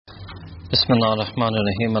Bismillah ar-Rahman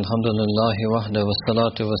ar-Rahim. Alhamdulillahi wahda wa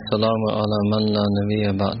salatu wa salamu ala man la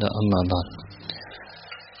nabiyya ba'da amma ba'd.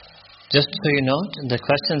 Just so you know, the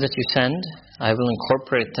questions that you send, I will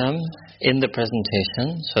incorporate them in the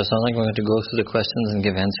presentation. So it's not like I'm going to go through the questions and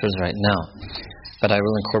give answers right now. But I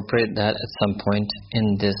will incorporate that at some point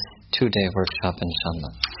in this 2-day workshop,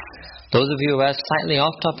 inshallah. Those of you who ask slightly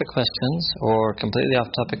off-topic questions or completely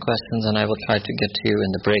off-topic questions, and I will try to get to you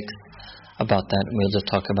in the breaks about that, and we'll just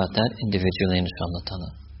talk about that individually, inshallah ta'ala.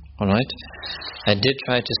 Alright? I did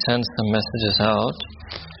try to send some messages out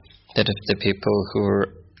that if the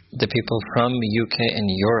people from UK and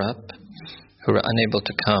Europe who are unable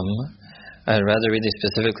to come, rather really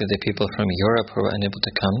specifically the people from Europe who are unable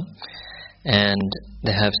to come, and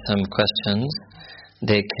they have some questions,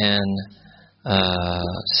 they can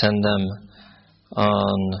send them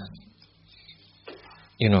on,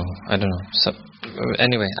 I don't know. So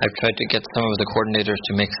anyway, I've tried to get some of the coordinators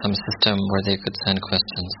to make some system where they could send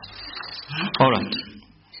questions. Alright.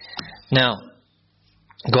 Now,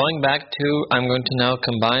 going back to, I'm going to now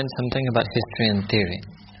combine something about history and theory.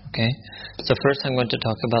 Okay? So first I'm going to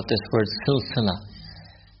talk about this word silsila.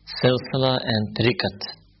 Silsila and tariqat.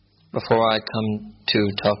 Before I come to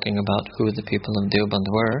talking about who the people of Deoband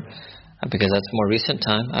were, because that's more recent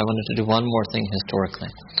time, I wanted to do one more thing historically.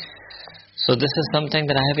 So this is something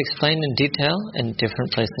that I have explained in detail in different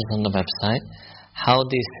places on the website, how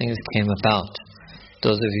these things came about.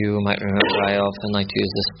 Those of you who might remember, I often like to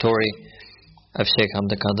use the story of Sheikh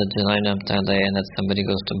Abdul Qadir Jilani and that somebody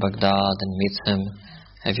goes to Baghdad and meets him.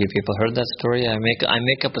 Have you people heard that story? I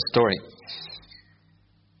make up a story.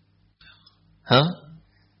 Huh?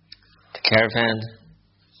 The caravan,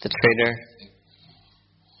 the trader.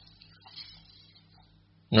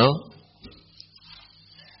 No?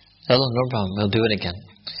 Hello, no problem. We'll do it again.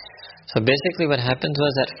 So basically what happened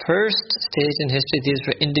was at first stage in history, these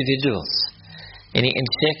were individuals. In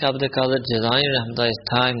Sheikh Abdul Qadir Jilani's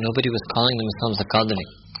time, nobody was calling themselves a Qadri.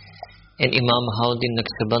 In Imam Bahauddin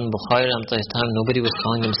Naqshband Bukhari's time, nobody was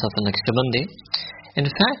calling himself a Naqshbandi. In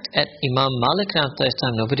fact, at Imam Malik's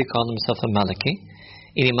time, nobody called himself a Maliki.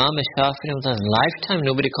 In Imam Shafi's lifetime,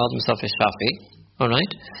 nobody called himself a Shafi.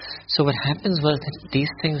 Alright? So what happens was that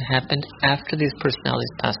these things happened after these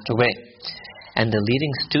personalities passed away. And the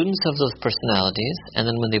leading students of those personalities, and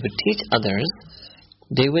then when they would teach others,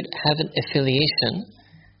 they would have an affiliation.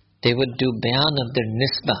 They would do bayan of their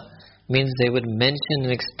nisbah. Means they would mention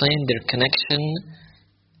and explain their connection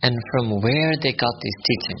and from where they got these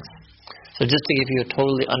teachings. So just to give you a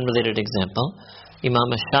totally unrelated example,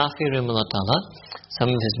 Imam Shafi rahimahullah ta'ala, some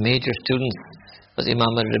of his major students was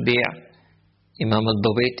Imam al-Rabi', Imam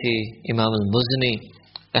al-Bawaiti, Imam al-Muzni,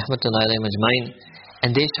 rahmatullahi alayhim ajmain,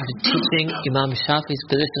 and they started teaching Imam Shafi's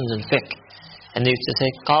positions in fiqh. And they used to say,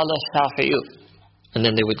 Qala Shafi'u. And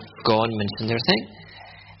then they would go on and mention their thing.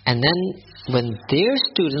 And then when their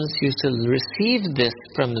students used to receive this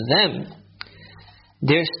from them,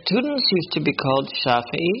 their students used to be called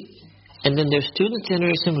Shafi'i, and then their student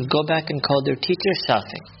generation would go back and call their teacher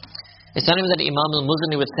Shafi. It's not even that Imam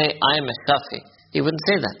al-Muzni would say, I am a Shafi. He wouldn't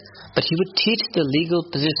say that. But he would teach the legal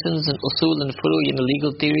positions and usul and furu,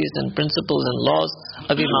 legal theories and principles and laws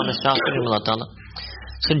of Imam Shafi'i.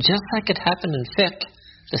 So just like it happened in fiqh,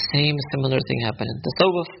 the same similar thing happened in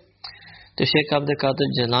tasawwuf. The Sheikh Abdul Qadir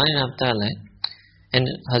Jilani and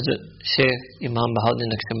Hazrat Sheikh Imam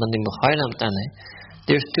Bahauddin Naqshbandi Bukhari,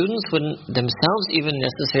 their students wouldn't themselves even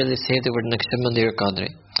necessarily say the word Naqshbandi or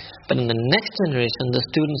Qadri. But in the next generation, the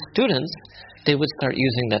students, they would start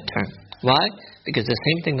using that term. Why? Because the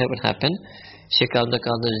same thing that would happen, Sheikh Abdul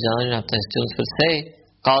Qadir Jilani after his students would say,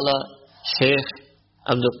 Qala Sheikh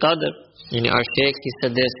Abdul Qadir, our Sheikh, he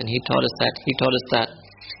said this and he taught us that, he taught us that.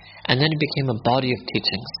 And then it became a body of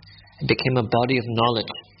teachings. It became a body of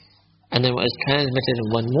knowledge. And then it was transmitted in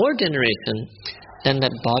one more generation, then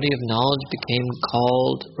that body of knowledge became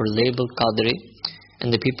called or labeled Qadri.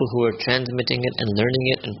 And the people who were transmitting it and learning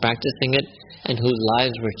it and practicing it and whose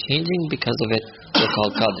lives were changing because of it were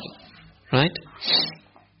called Qadri. Right?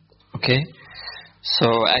 Okay. So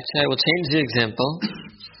actually I will change the example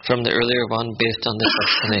from the earlier one based on this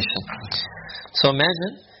explanation. So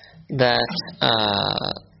imagine that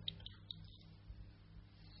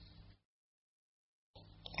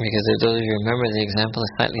because if those of you remember, the example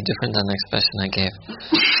is slightly different than the expression I gave.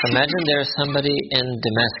 So imagine there is somebody in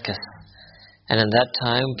Damascus, and in that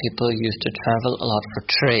time people used to travel a lot for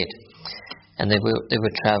trade. And they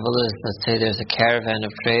would travel, let's say there's a caravan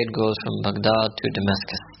of trade goes from Baghdad to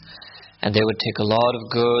Damascus. And they would take a lot of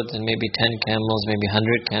goods, and maybe 10 camels, maybe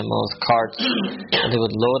 100 camels, carts, and they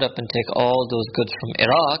would load up and take all those goods from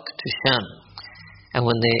Iraq to Sham. And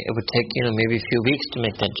it would take, maybe a few weeks to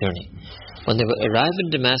make that journey. When they would arrive in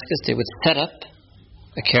Damascus, they would set up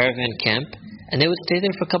a caravan camp, and they would stay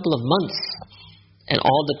there for a couple of months. And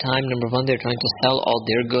all the time, number one, they're trying to sell all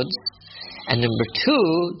their goods. And number two,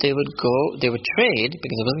 they would trade,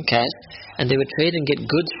 because it wasn't cash, and they would trade and get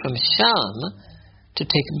goods from Sham to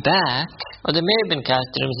take back, or there may have been cash,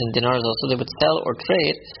 dirhams and dinars also. They would sell or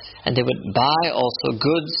trade, and they would buy also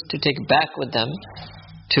goods to take back with them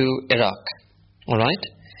to Iraq. Alright?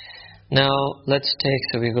 Now,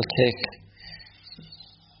 we will take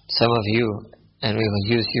some of you, and we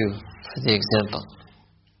will use you for the example.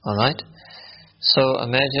 Alright? So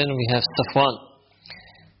imagine we have Safwan,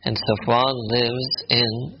 and Safwan lives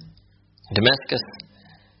in Damascus,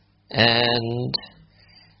 and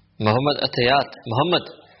Muhammad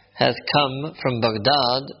has come from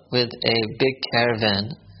Baghdad with a big caravan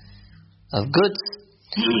of goods,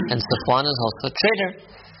 and Safwan is also a trader.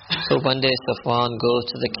 So one day Safwan goes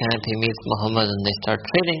to the camp, he meets Muhammad, and they start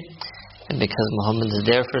trading. And because Muhammad is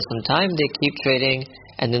there for some time, they keep trading,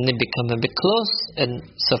 and then they become a bit close. And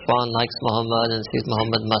Safwan likes Muhammad and sees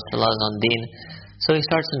Muhammad, mashallah, is on deen. So he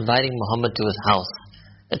starts inviting Muhammad to his house.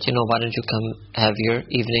 That, why don't you come have your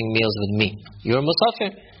evening meals with me? You're a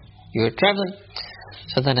musafir, you're traveling.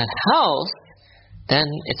 So then at house, then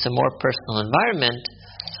it's a more personal environment.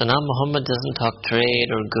 So now Muhammad doesn't talk trade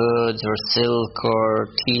or goods or silk or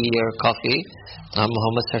tea or coffee. Now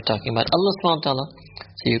Muhammad starts talking about Allah subhanahu wa ta'ala.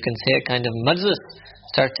 So you can say a kind of majlis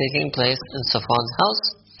start taking place in Safwan's house.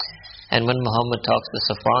 And when Muhammad talks to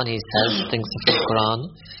Safwan, he says things from the Quran,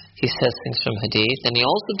 he says things from Hadith, and he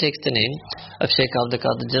also takes the name of Shaykh Abdul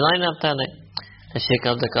Qadir Jilani. And Shaykh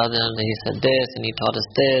Abdul Qadir, he said this, and he taught us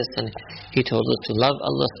this, and he told us to love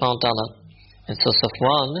Allah subhanahu wa ta'ala. And so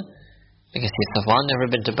Safwan, because Safwan never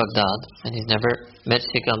been to Baghdad, and he's never met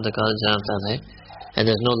Shaykh Abdul Qadir Jilani, and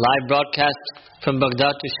there's no live broadcast from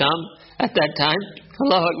Baghdad to Sham at that time.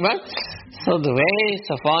 Allahu Akbar. So the way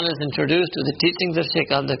Safwan is introduced to the teachings of Shaykh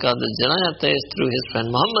Abdul Qadir Jilani is through his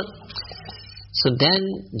friend Muhammad. So then,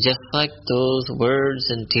 just like those words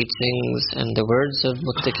and teachings and the words of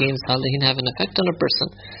Muttaqeen Salihin have an effect on a person,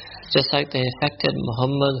 just like they affected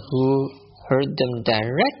Muhammad who heard them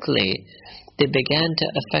directly, they began to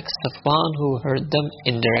affect Safwan who heard them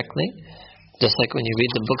indirectly. Just like when you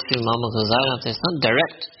read the books of Imam al-Ghazali, it's not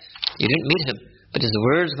direct. You didn't meet him. But his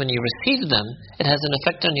words, when you receive them, it has an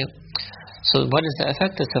effect on you. So what is the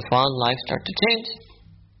effect? That Safwan's life starts to change.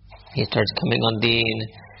 He starts coming on deen.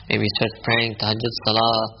 Maybe he starts praying tahajjud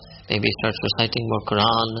salah. Maybe he starts reciting more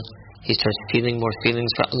Quran. He starts feeling more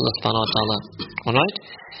feelings for Allah subhanahu wa ta'ala. Alright?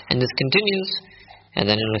 And this continues.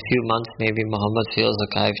 And then in a few months, maybe Muhammad feels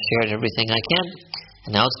like I've shared everything I can.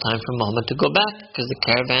 And now it's time for Muhammad to go back, because the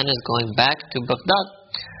caravan is going back to Baghdad.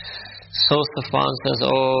 So Safwan says,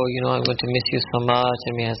 I'm going to miss you so much,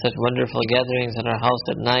 and we had such wonderful gatherings at our house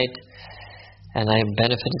at night, and I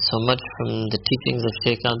benefited so much from the teachings of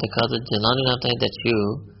Shaykh Abdul Qadir Jilani that you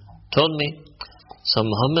told me. So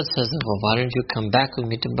Muhammad says, why don't you come back with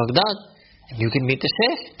me to Baghdad, and you can meet the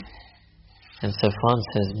Shaykh? And Safwan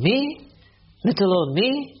says, me? Little old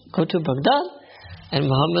me? Go to Baghdad? And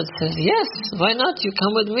Muhammad says, yes, why not? You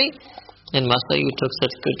come with me. And Master, you took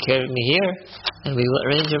such good care of me here, and we will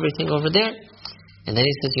arrange everything over there. And then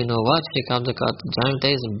he says, you know what? Shaykh Abdul Qadir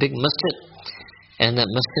Jilani is a big masjid. And that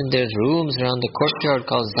masjid, there's rooms around the courtyard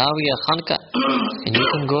called Zawiya Khanka. And you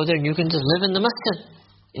can go there and you can just live in the masjid.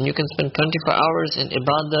 And you can spend 24 hours in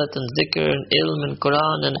ibadat and zikr and ilm and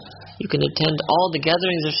Quran, and you can attend all the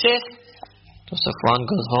gatherings of Shaykh. So Safwan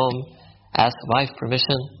goes home, asks wife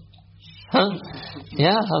permission.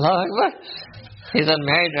 Yeah, Allahu Akbar. He's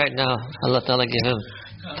unmarried right now. Allah Ta'ala give him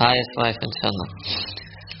pious wife, inshallah.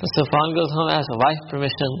 So Safwan goes home, asks wife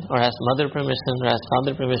permission, or asks mother permission, or asks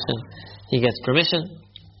father permission. He gets permission.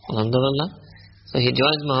 Alhamdulillah. So he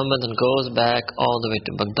joins Muhammad and goes back all the way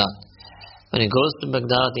to Baghdad. When he goes to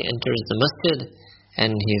Baghdad, he enters the masjid,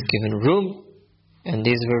 and he's given room. And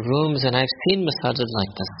these were rooms, and I've seen masajid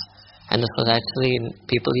like this. And this was actually,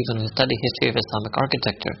 people even who study history of Islamic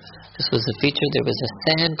architecture, this was a feature. There was a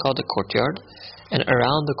stand called a courtyard, and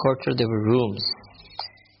around the courtyard there were rooms.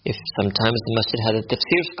 If sometimes the masjid had a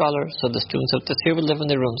tafsir scholar, so the students of tafsir would live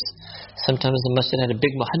in the rooms. Sometimes the masjid had a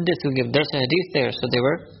big muhaddith who gave dars hadith there, so there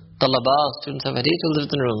were talaba, students of hadith who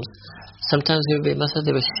lived in rooms. Sometimes there would be a masjid,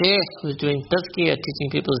 there was shaykh who was doing tazkiyah, teaching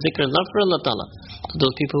people zikr, love for Allah Ta'ala. So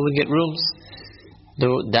those people would get rooms.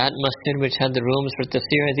 That masjid which had the rooms for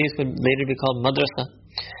tafsir hadith would later be called madrasa.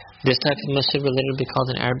 This type of masjid will later be called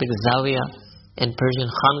in Arabic zawiya, in Persian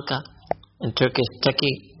khanka, in Turkish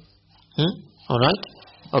taki. Alright?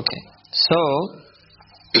 Okay. So,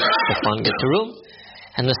 Safwan gets a room,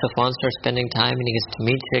 And the Safwan starts spending time and he gets to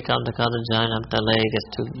meet Shaykh Abdul Qadir Jilani, he gets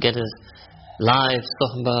to get his live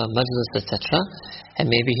suhbah, majlis, etc.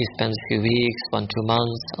 And maybe he spends a few weeks, 1-2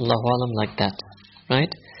 months, Allahu Alam, like that.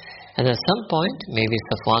 Right? And at some point, maybe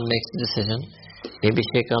Safwan makes a decision. Maybe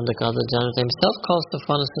Shaykh Abdul Qadir Jilani himself calls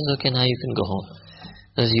Safwan and says, okay, now you can go home.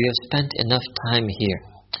 Because you have spent enough time here.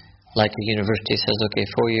 Like a university says, okay,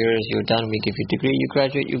 4 years, you're done, we give you a degree, you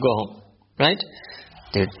graduate, you go home. Right?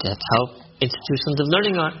 That's how institutions of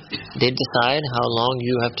learning are. They decide how long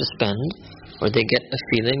you have to spend, or they get a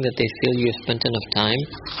feeling that they feel you have spent enough time,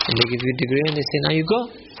 and they give you a degree and they say, now you go.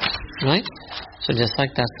 Right? So just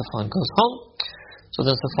like that, Safwan goes home. So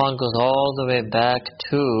then Safwan goes all the way back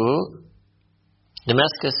to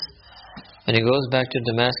Damascus. When he goes back to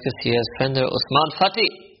Damascus, he has friend there, Usman Fati.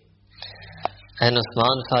 And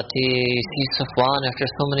Usman Fati sees Safwan after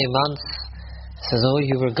so many months. Says, oh,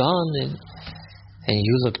 you were gone and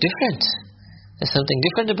you look different. There's something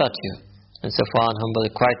different about you. And Safwan, humble, a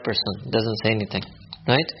quiet person, doesn't say anything.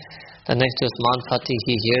 Right? Then next to Usman Fati,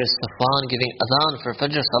 he hears Safwan giving adhan for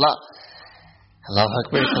Fajr Salah. Allahu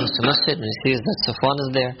Akbar, comes to masjid and he sees that Safwan is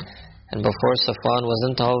there. And before, Safwan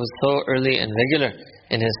wasn't always so early and regular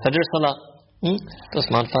in his Fajr Salah.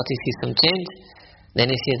 Usman Fati sees some change. Then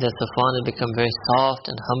he sees that Safwan has become very soft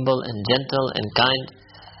and humble and gentle and kind.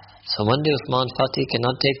 So one day Usman Fati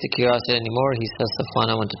cannot take the curiosity anymore. He says, Safwan,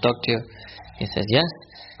 I want to talk to you. He says, yes.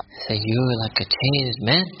 He says, you are like a changed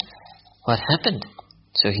man. What happened?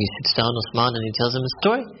 So he sits down Usman and he tells him a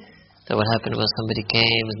story. That what happened was somebody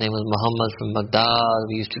came, his name was Muhammad from Baghdad.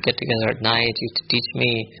 We used to get together at night, he used to teach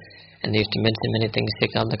me. And they used to mention many things.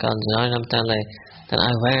 Shaykh Abdul Qadir Jilani. Then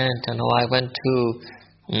I went to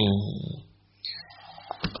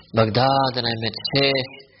Baghdad and I met Shaykh.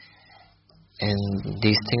 And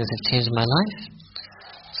these things have changed my life.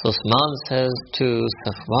 So Usman says to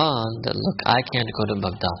Safwan that, look, I can't go to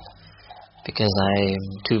Baghdad because I am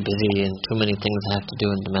too busy and too many things I have to do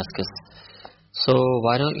in Damascus. So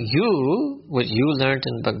why don't you, what you learned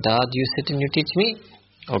in Baghdad, you sit and you teach me?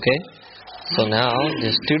 Okay? So now,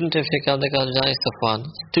 the student of Shaykh Abdul Qadir Jilani is Safwan.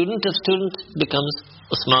 Student of student becomes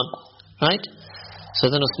Usman. Right? So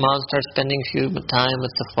then Usman starts spending a few time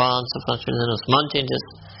with Safwan. Then Usman changes.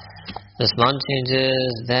 Usman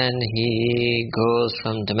changes, then he goes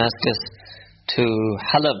from Damascus to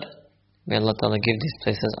Halab. May Allah Ta'ala give these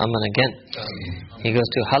places aman again. He goes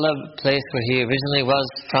to Halab, place where he originally was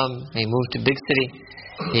from. He moved to big city.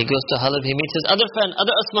 He goes to Halab, he meets his other friend,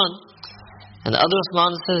 other Usman. And the other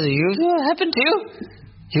Usman says, what happened to you?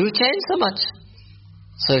 You changed so much.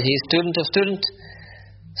 So he's student of student.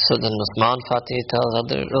 So then Usman Fati tells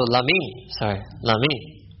Lamin.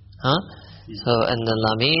 So, and then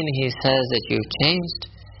Lamin, he says that you've changed.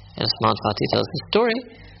 And Usman Fati tells the story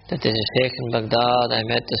that there's a Shaykh in Baghdad. I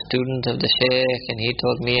met the student of the Shaykh and he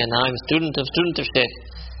told me, and now I'm student of Shaykh.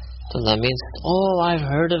 So Lamin says, oh, I've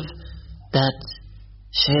heard of that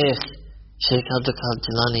Shaykh Abdul Qadir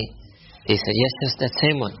Jilani. He said, yes, that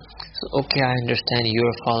same one. So, okay, I understand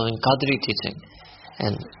you're following Qadri teaching.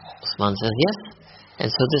 And Usman says, yes. And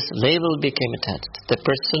so this label became attached. The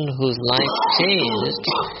person whose life changed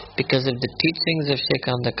because of the teachings of Shaykh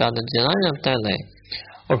Abdul Qadir Jilani,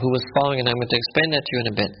 or who was following, and I'm going to explain that to you in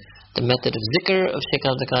a bit, the method of zikr of Shaykh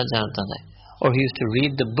Abdul Qadir Jilani, or he used to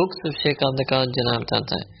read the books of Shaykh Abdul Qadir Jilani,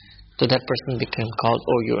 so that person became called,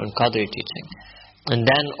 oh, you're in Qadri teaching. And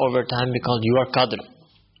then over time be called, you are Qadr.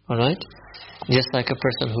 Alright? Just like a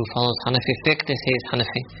person who follows Hanafi fiqh, they say he's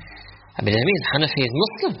Hanafi. I mean, that means Hanafi is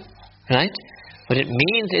Muslim. Right? What it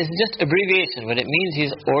means is just abbreviation. What it means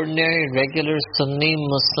he's ordinary, regular, Sunni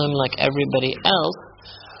Muslim like everybody else,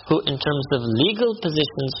 who in terms of legal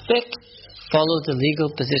positions, fiqh, follows the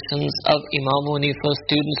legal positions of Imam Hanifa,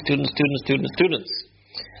 students.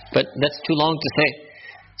 But that's too long to say.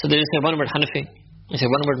 So they just say one word Hanafi, they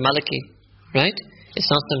say one word Maliki, right? It's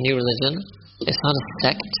not some new religion, it's not a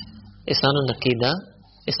sect, it's not an aqidah,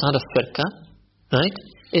 it's not a firqa, right?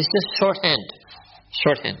 It's just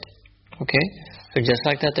shorthand. Okay? So just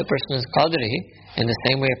like that, the person is Qadri, in the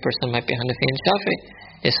same way a person might be Hanafi and Shafi.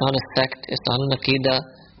 It's not a sect, it's not an aqidah,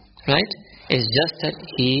 right? It's just that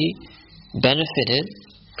he benefited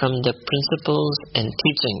from the principles and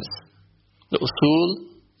teachings, the usul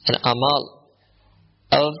and amal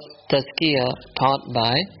of tazkiyah taught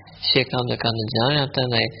by Shaykh Abdul Qadir Jilani,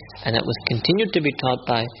 and that was continued to be taught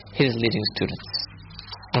by his leading students.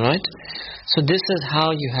 Alright? So this is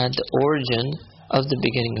how you had the origin of the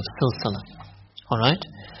beginning of Silsila. Alright?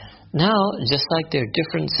 Now, just like there are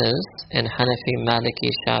differences in Hanafi,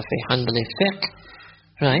 Maliki, Shafi, Hanbali fiqh,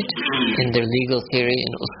 right? In their legal theory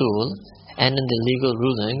and usul, and in the legal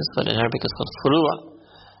rulings, what in Arabic is called furu'a,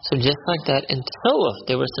 So just like that, in Tasawwuf,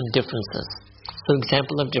 there were some differences. So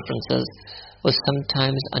example of differences was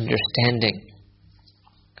sometimes understanding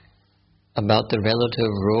about the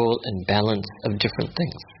relative role and balance of different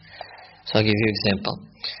things. So I'll give you an example.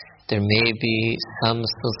 There may be some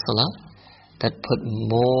silsila that put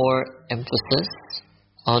more emphasis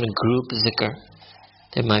on group zikr.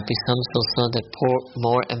 There might be some silsila that put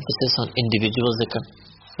more emphasis on individual zikr.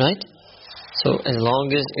 Right? So as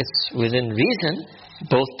long as it's within reason,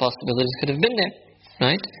 both possibilities could have been there.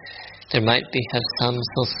 Right? There might be have some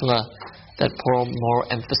silsila that pour more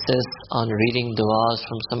emphasis on reading du'as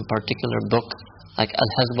from some particular book, like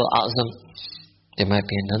Al-Hazb al-A'zam. There might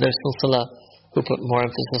be another silsila who put more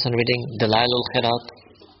emphasis on reading Dalail al-Khirat.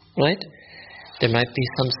 Right? There might be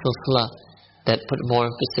some silsila that put more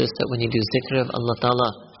emphasis that when you do zikr of Allah Ta'ala,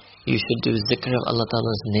 you should do zikr of Allah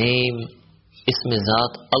Ta'ala's name, Ism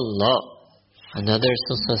Zat, Allah. Another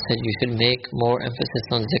silsila said you should make more emphasis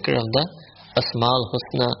on zikr of the Asma'ul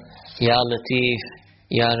Husna, Ya Latif,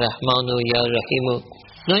 Ya Rahmanu, Ya Rahimu.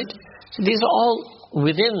 Right? So these are all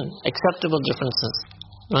within acceptable differences.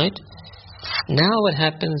 Right? Now what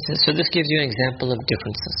happens is, so this gives you an example of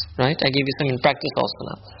differences. Right? I gave you some in practice also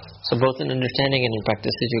now. So both in understanding and in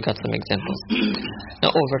practice, you got some examples.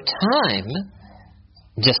 Now over time,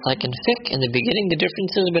 just like in fiqh, in the beginning the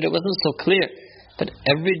differences, but it wasn't so clear. But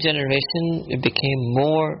every generation, it became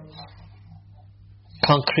more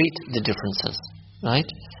concrete, the differences. Right?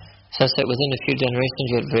 Such that within a few generations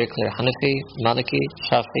you had very clear Hanafi, Maliki,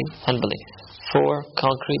 Shafi, Hanbali. 4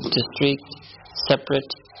 concrete, discrete,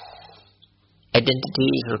 separate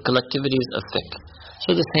identities or collectivities of fiqh.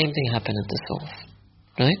 So the same thing happened at the Tasawwuf.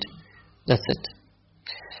 Right? That's it.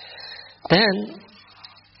 Then,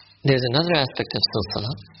 there's another aspect of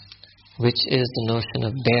silsila, which is the notion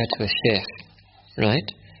of bay'ah to a shaykh. Right?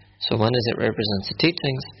 So one is it represents the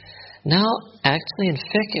teachings. Now, actually in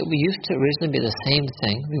fiqh, we used to originally be the same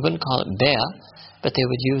thing. We wouldn't call it bay'ah, but they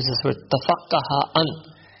would use this word tafaqqaha an.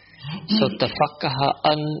 So tafaqqaha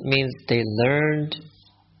an means they learned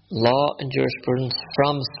law and jurisprudence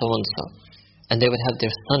from so-and-so. And they would have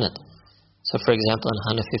their sanad. So for example, in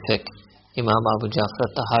Hanafi fiqh, Imam Abu Ja'far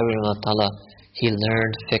al-Tahawi, he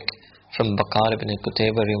learned fiqh from Baqar ibn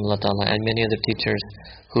Qutayba and many other teachers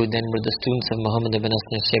who then were the students of Muhammad ibn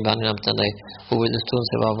Aslan al-Shaybani, who were the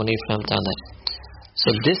students of Abu Hanifah. So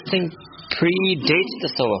this thing predates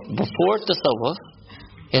Tasawwuf. Before Tasawwuf,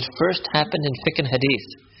 it first happened in fiqh and hadith.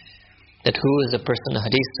 That who is a person of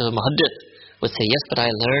hadith, the muhaddith, would say, yes, but I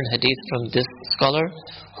learned hadith from this scholar,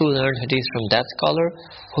 who learned hadith from that scholar,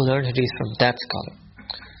 who learned hadith from that scholar.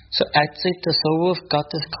 So actually Tasawwuf got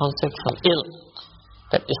this concept from ilm,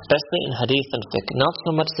 that especially in hadith and fiqh, not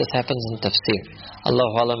so much this happens in tafsir.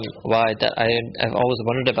 Allahu alam, why that I've always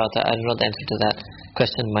wondered about that. I don't know the answer to that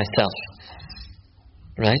question myself.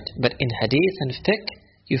 Right? But in hadith and fiqh,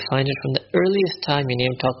 you find it from the earliest time,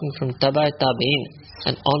 I'm talking from Tabai Tabi'in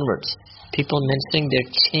and onwards. People mentioning their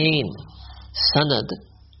chain, sanad,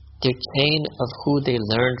 their chain of who they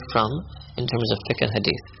learned from in terms of fiqh and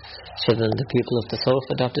hadith. So then the people of Tasawwuf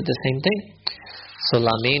adopted the same thing. So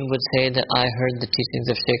Lameen would say that I heard the teachings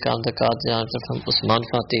of Shaykh al-Qadhi from Usman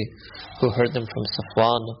Fatih, who heard them from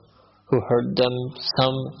Safwan, who heard them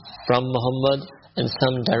some from Muhammad and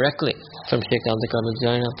some directly from Shaykh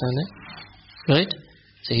al-Qadhi. Right?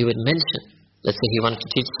 So he would mention, let's say he wanted to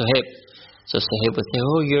teach Suhaib. So Suhaib would say,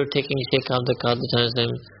 oh, you're taking Shaykh al-Qadhi,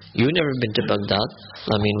 you've never been to Baghdad.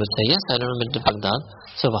 Lameen would say, yes, I've never been to Baghdad.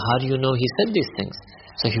 So how do you know he said these things?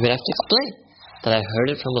 So he would have to explain that I heard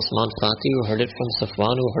it from Usman Fatih, who heard it from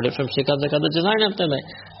Safwan, who heard it from Shaykh al-Qadhi.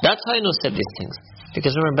 That's how I know said these things.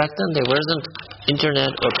 Because remember back then there wasn't internet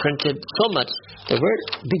or printed so much. There were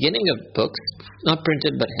beginning of books, not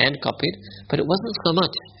printed but hand copied, but it wasn't so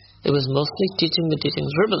much. It was mostly teaching the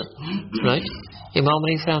teachings verbally. Right? Imam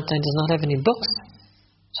Hanifah does not have any books.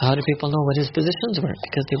 So how do people know what his positions were?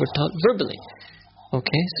 Because they were taught verbally.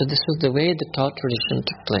 Okay, so this was the way the taught tradition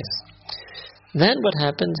took place. Then what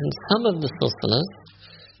happens in some of the silsilas,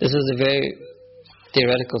 this is a very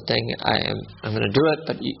theoretical thing, I'm going to do it,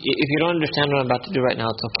 but if you don't understand what I'm about to do right now,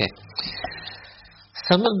 it's okay.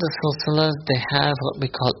 Some of the silsilas, they have what we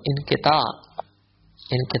call inqita.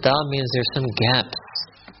 Inqita means there's some gaps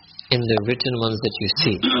in the written ones that you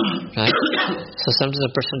see, right? So sometimes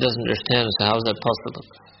a person doesn't understand, so how is that possible?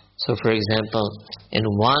 So for example, in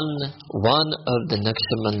one of the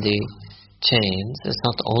Naqshbandi chains, it's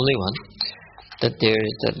not the only one, that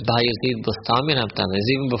there's that Bayezid Bustami is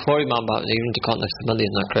even before Imam Baba, even to call it Naqshbandi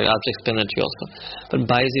is not correct, I'll have to explain that to you also. But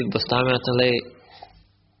Bayezid Bustami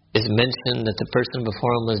is mentioned that the person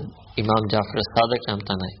before him was Imam Ja'far as-Sadiq,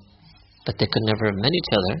 but they could never have met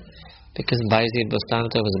each other because Bayezid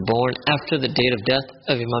Bustami was born after the date of death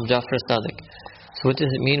of Imam Jafar Sadiq. So what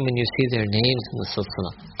does it mean when you see their names in the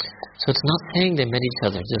silsila? So it's not saying they met each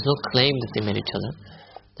other. There's no claim that they met each other.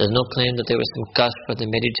 There's no claim that there was some kashf or they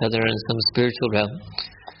met each other in some spiritual realm.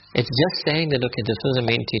 It's just saying that, okay, this was a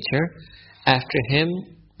main teacher. After him,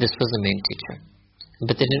 this was the main teacher.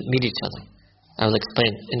 But they didn't meet each other. I will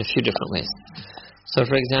explain in a few different ways. So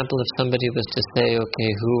for example, if somebody was to say, okay,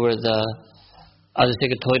 I'll just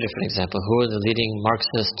take a totally different example. Who were the leading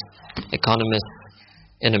Marxist economists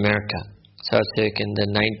in America? So I would say in the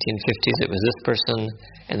 1950s it was this person,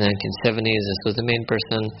 in the 1970s this was the main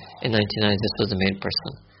person, in the 1990s this was the main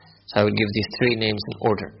person. So I would give these three names in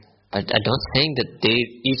order. I'm not saying that they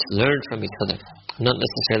each learned from each other. I'm not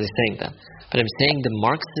necessarily saying that. But I'm saying the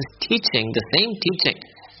Marxist teaching, the same teaching,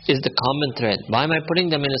 is the common thread. Why am I putting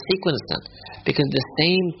them in a sequence then? Because the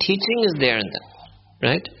same teaching is there in them.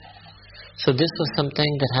 Right? So this was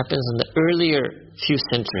something that happens in the earlier few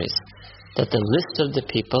centuries. That the list of the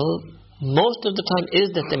people, most of the time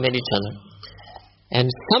is that they met each other. And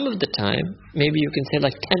some of the time, maybe you can say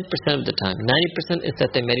like 10% of the time, 90% is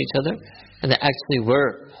that they met each other, and they actually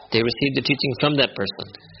they received the teaching from that person.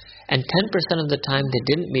 And 10% of the time they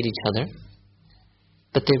didn't meet each other,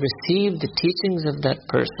 but they received the teachings of that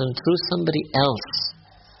person through somebody else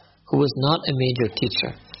who was not a major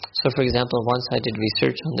teacher. So for example, once I did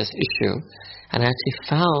research on this issue, and I actually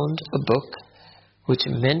found a book which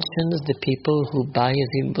mentions the people who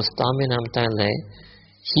Bayezid Bustami Namtaileh,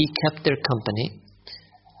 he kept their company.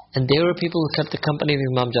 And they were people who kept the company of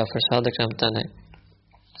Imam Jafar Sadiq Namtaileh.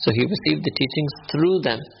 So he received the teachings through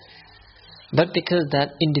them. But because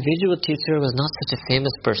that individual teacher was not such a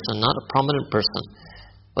famous person, not a prominent person,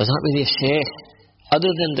 was not really a sheikh,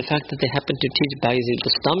 other than the fact that they happened to teach Bayezid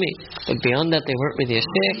Bustami, but beyond that they weren't really a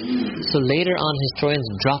sheikh, so later on historians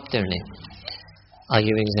dropped their name. I'll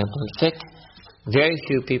give you an example in fiqh. Very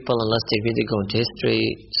few people, unless they really go into history,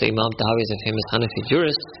 so Imam Tahawi is a famous Hanafi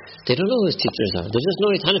jurist, they don't know who his teachers are. They just know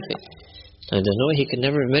he's Hanafi. And they know he could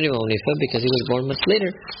never have met Imam Hanifa because he was born much later.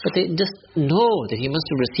 But they just know that he must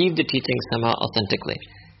have received the teaching somehow authentically.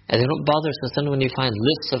 And they don't bother. So then when you find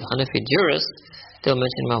lists of Hanafi jurists, they'll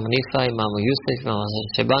mention Imam Hanifa, Imam Yusuf, Imam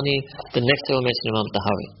Shaybani. The next they will mention Imam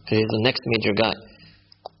Tahawi, because he's the next major guy.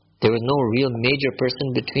 There was no real major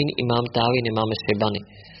person between Imam Tahawi and Imam Shaybani.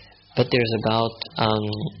 But there's about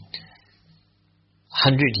 100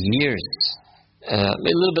 years, a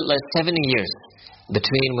little bit less, 70 years,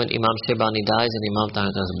 between when Imam Shaybani dies and Imam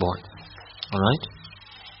Tahawi was born. Alright?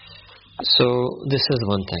 So, this is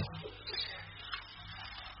one thing.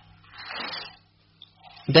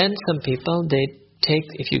 Then some people, they take,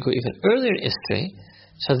 if you go even earlier in history,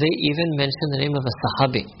 so they even mention the name of a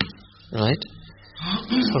Sahabi. Right?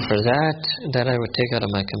 So for that I would take out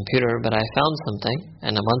of my computer, but I found something,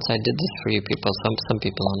 and once I did this for you people, some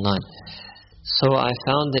people online. So I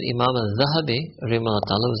found that Imam al-Zahabi, rahimahullah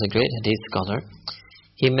ta'ala, was a great hadith scholar.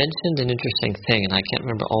 He mentioned an interesting thing, and I can't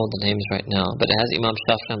remember all the names right now, but it has Imam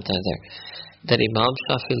Shafi there, that Imam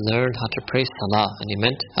Shafi learned how to pray salah, and he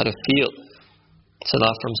meant how to feel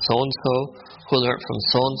salah from so-and-so, who learned from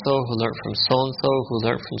so-and-so, who learned from so-and-so, who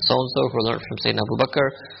learned from so-and-so, who learned from Sayyidina Abu Bakr,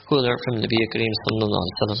 who learned from Nabi Kareem sallallahu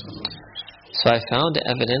alaihi wasallam. So I found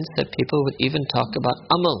evidence that people would even talk about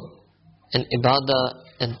amal and ibadah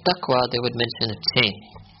and taqwa. They would mention a chain,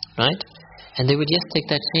 right? And they would take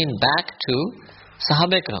that chain back to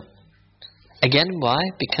Sahaba Ikram. Again, why?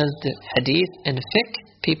 Because the hadith and fiqh,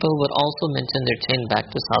 people would also mention their chain back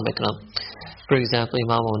to Sahaba Ikram. For example,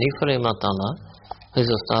 Imam Hanifa rahimahullah, his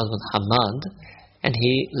ustaz was Hamad, and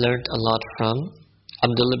he learnt a lot from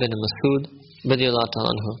Abdullah bin Mas'ud radiyallahu ta'ala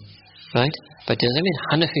anhu, right? But does that mean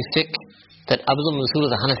Hanafi fiqh, that Abdullah bin Mas'ud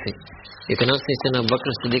was a Hanafi? You cannot say Sayyidina Abu Bakr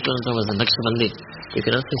Siddiq was a Naqshbandi. You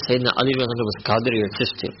cannot say Sayyidina Ali was Qadiri or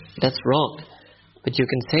Chishti. That's wrong. But you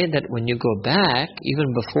can say that when you go back,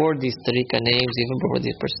 even before these tariqah names, even before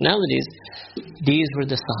these personalities, these were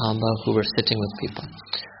the Sahaba who were sitting with people.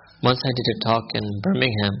 Once I did a talk in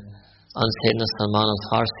Birmingham on Sayyidina Salman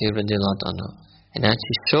al-Farsi radiyallahu anhu, and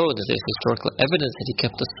actually showed that there's historical evidence that he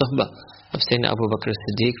kept the suhbah of Sayyidina Abu Bakr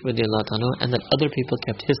Siddiq radiyallahu anhu, and that other people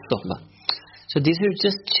kept his suhbah. So these are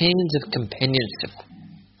just chains of companionship.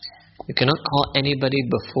 You cannot call anybody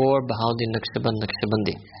before Bahauddin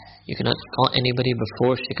Naqshbandi. You cannot call anybody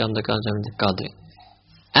before Sheikh Abdul Qadir Qadri.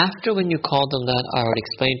 After, when you call them that, I would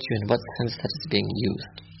explain to you in what sense that is being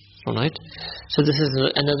used. Alright? So this is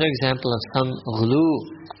another example of some ghulu.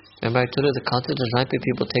 Remember I told you the concept of right,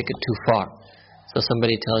 people take it too far. So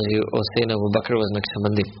somebody tells you, oh, Sayyidina Abu Bakr was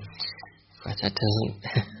Naqshbandi. But that doesn't...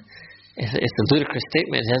 it's a ludicrous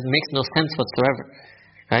statement. It makes no sense whatsoever.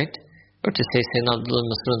 Right? or to say Sayyidina Abdullah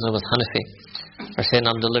bin Mas'ud was Hanafi, or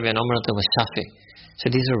Sayyidina Abdullah bin Umar was Shafi. So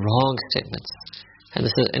these are wrong statements, and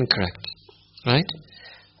this is incorrect, right?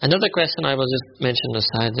 Another question I will just mention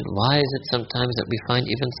aside, that why is it sometimes that we find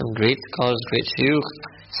even some great scholars, great shuyukh,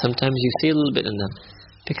 sometimes you see a little bit in them,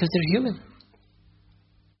 because they're human.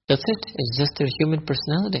 That's it. It's just their human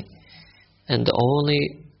personality. And the only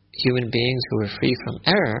human beings who were free from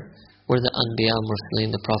error were the Anbiya,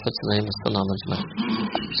 Mursaleen, the Prophets,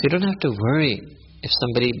 so you don't have to worry if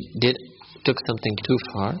somebody took something too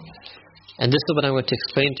far. And this is what I want to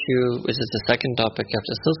explain to you, which is the second topic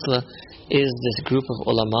after Silsila, is this group of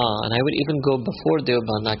ulama. And I would even go before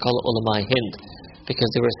Deoband, I call it ulama Hind, because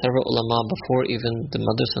there were several ulama before even the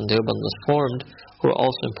Madrasa Deoband was formed, who were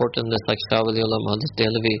also important in this, like Shah Wali ulama,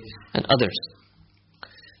 Dehlavi, and others.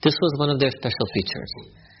 This was one of their special features,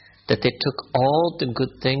 that they took all the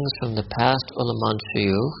good things from the past ulama and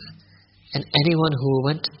shuyukh, and anyone who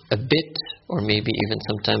went a bit, or maybe even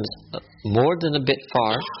sometimes more than a bit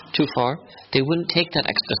too far, they wouldn't take that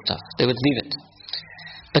extra stuff. They would leave it.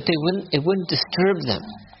 But it wouldn't disturb them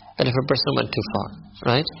that if a person went too far,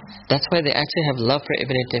 right? That's why they actually have love for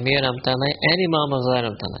Ibn Taymiyyah and Imam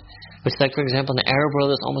Al-Ghazali, which, like, for example, in the Arab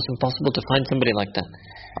world, it's almost impossible to find somebody like that,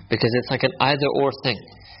 because it's like an either-or thing.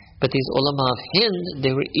 But these ulama of Hind,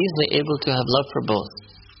 they were easily able to have love for both.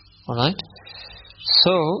 Alright?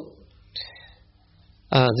 So,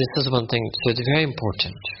 this is one thing, so it's very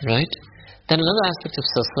important, right? Then another aspect of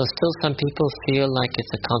silsila, still some people feel like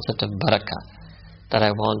it's a concept of barakah, that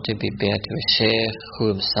I want to be bay'ah to a shaykh, who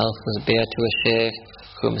himself was bay'ah to a shaykh,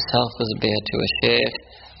 who himself was bay'ah to a shaykh,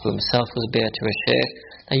 who himself was bay'ah to a shaykh.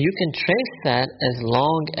 Now you can trace that as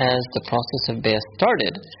long as the process of bay'ah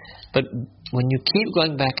started, but when you keep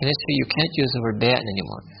going back in history, you can't use the word bay'ah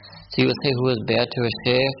anymore. So you would say, who was bay'ah to a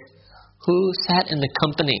shaykh, who sat in the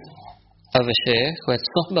company of a shaykh, who had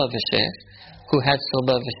sohbah of a shaykh, who had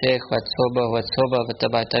sohbah of a shaykh, who had sohbah of a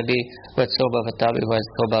tabi tabi, who had sohbah of a tabi, who had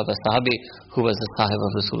sohbah of a sahabi, who was a sahib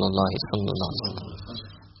of Rasulullah sallallahu alaihi wasallam.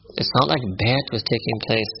 It's not like bay'at was taking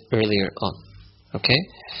place earlier on. Okay?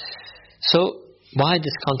 So, why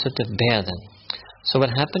this concept of bay'ah then? So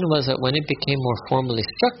what happened was that when it became more formally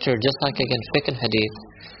structured, just like again fiqh and hadith,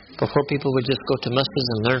 before people would just go to masjids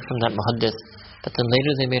and learn from that muhaddith, but then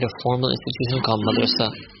later they made a formal institution called madrasa.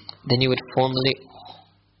 Then you would formally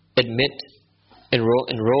admit,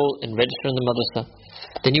 enroll and register in the madrasa.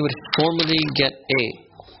 Then you would formally get a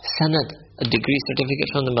sanad, a degree certificate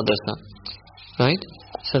from the madrasa. Right?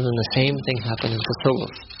 So then the same thing happened in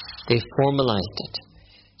tasawwuf. They formalized it.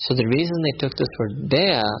 So the reason they took this word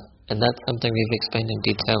bay'ah, and that's something we've explained in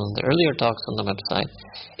detail in the earlier talks on the website,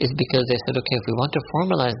 is because they said, okay, if we want to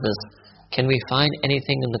formalize this, can we find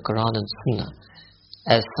anything in the Quran and Sunnah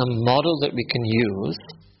as some model that we can use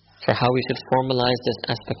for how we should formalize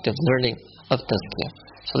this aspect of learning of tazkiyah?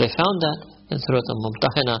 So they found that in Surah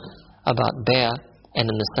Al-Mumtahina about bay'ah, and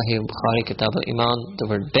in the Sahih Bukhari Kitab al-Iman, the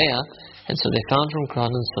word bay'ah. And so they found from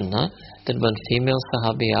Quran and Sunnah that when female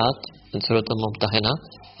sahabiyat in Surah Al-Mumtahina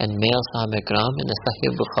and male Sahaba Ikram in the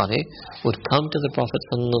Sahih Bukhari would come to the Prophet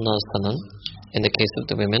ﷺ, in the case of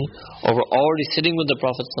the women, or were already sitting with the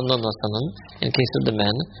Prophet ﷺ, in case of the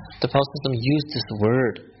men, the Prophet ﷺ used this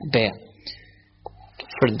word, bay'ah,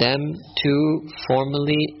 for them to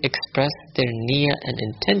formally express their niyyah and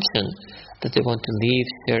intention that they want to leave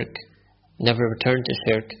shirk, never return to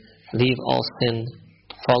shirk, leave all sin,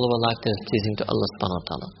 follow a life that is pleasing to Allah subhanahu wa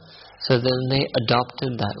ta'ala. So then they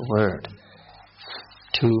adopted that word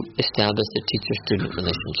to establish the teacher-student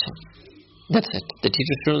relationship. That's it. The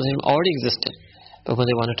teacher-student relationship already existed, but when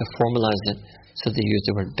they wanted to formalize it, so they used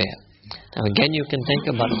the word bay'ah. Now again, you can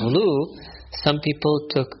think about ghulu. Some people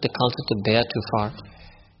took the concept of bay'ah too far.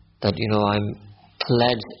 That, I'm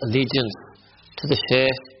pledged allegiance to the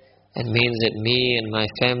shaykh. It means that me and my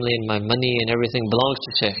family and my money and everything belongs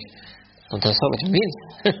to shaykh. Well, that's not what it means.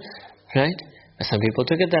 Right? But some people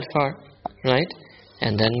took it that far. Right?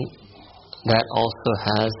 And then that also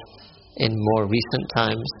has, in more recent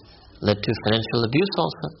times, led to financial abuse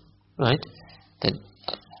also, right? That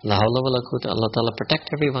la hawla wa la quwwata, Allah Ta'ala protect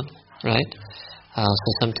everyone, right? So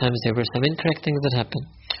sometimes there were some incorrect things that happened,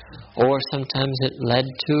 or sometimes it led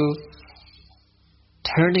to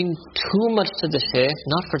turning too much to the shaykh,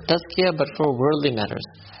 not for tazkiyah but for worldly matters.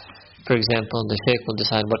 For example, the shaykh will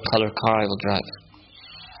decide what color car I will drive.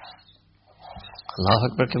 Allahu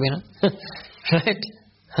Akbar Kabira. Right?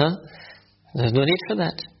 Huh? There's no need for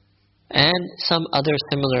that. And some other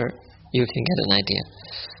similar, you can get an idea.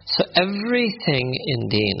 So everything in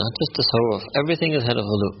deen, not just the tasawwuf, everything is head of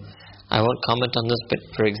ghulu. I won't comment on this, but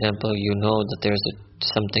for example, you know that there's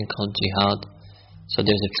something called jihad. So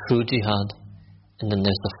there's a true jihad, and then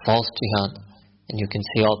there's the false jihad. And you can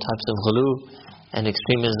see all types of ghulu and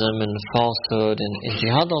extremism and falsehood in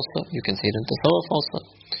jihad also. You can see it in tasawwuf also.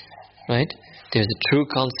 Right? There's a true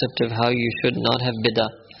concept of how you should not have bid'ah.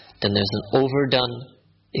 Then there's an overdone,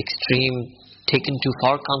 extreme, taken too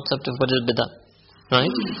far concept of what is bid'ah.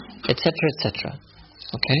 Right? Etc., etc.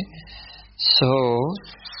 Okay? So,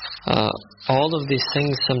 all of these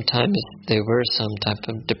things sometimes, there were some type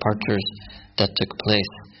of departures that took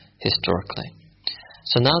place historically.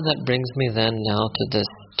 So now that brings me then now to this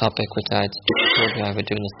topic which I told you I would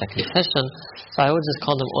do in the second session. So I would just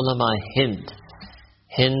call them ulama Hind.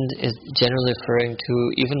 Hind is generally referring to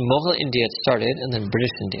even Mughal India it started, and then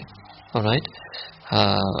British India. Alright?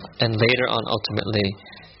 And later on, ultimately,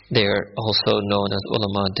 they are also known as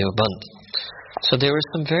ulama Deoband. So there were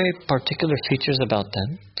some very particular features about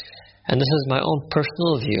them, and this is my own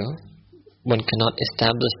personal view. One cannot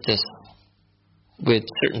establish this with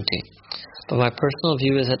certainty. But my personal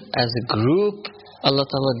view is that as a group, Allah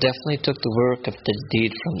Ta'ala definitely took the work of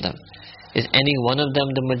tajdeed from them. Is any one of them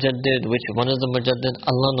the mujaddid? Which one is the mujaddid?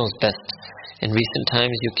 Allah knows best. In recent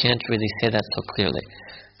times, you can't really say that so clearly.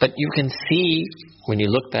 But you can see, when you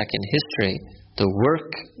look back in history, the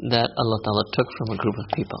work that Allah Ta'ala took from a group of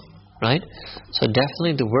people. Right? So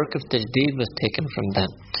definitely the work of tajdeed was taken from them.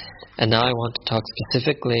 And now I want to talk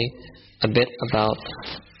specifically a bit about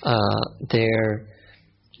their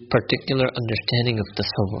particular understanding of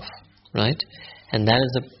tasawwuf, right? And that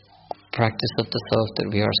is a practice of tasawwuf that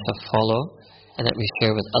we ourselves follow and that we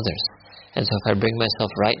share with others. And so if I bring myself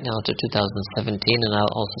right now to 2017, and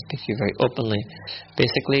I'll also speak to you very openly,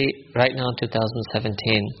 basically right now in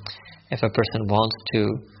 2017, if a person wants to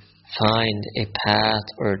find a path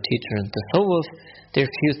or a teacher in tasawwuf, there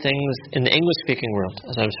are few things in the English-speaking world,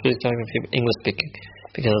 as I'm speaking to English-speaking,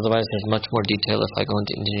 because otherwise there's much more detail if I go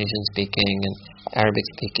into Indonesian-speaking and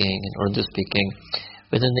Arabic-speaking and Urdu-speaking.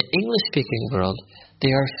 Within the English-speaking world,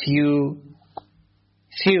 there are few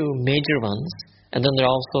major ones, and then there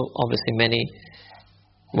are also obviously many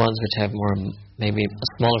ones which have more, maybe a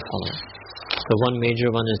smaller following. So one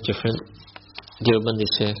major one is different Deobandi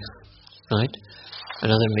Sheikhs, right?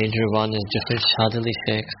 Another major one is different Shadili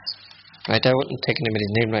Sheikhs, right? I wouldn't take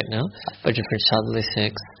anybody's name right now, but different Shadili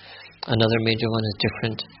Sheikhs. Another major one is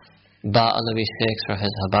different Ba'alawi Sheikhs or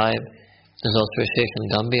His Habaib. There's also a Sheikh in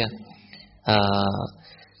Gambia.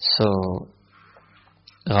 So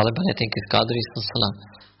Ghaliban I think is Qadri Silsila.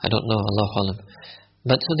 I don't know, Allahu Alam.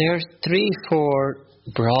 But so there are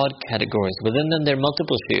 3-4 broad categories. Within them there are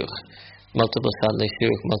multiple shuyukh. Multiple Shadili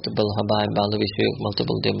shuyukh, multiple Habaib, Ba'alawi shuyukh,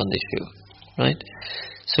 multiple Deobandi shuyukh. Right?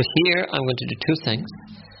 So here I'm going to do 2 things.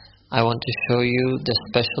 I want to show you the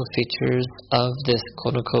special features of this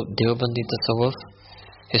quote-unquote Deobandi tasawwuf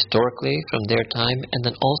historically from their time, and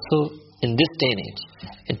then also in this day and age,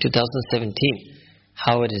 in 2017,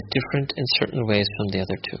 how it is different in certain ways from the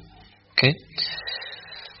other 2. Okay?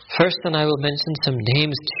 First, then I will mention some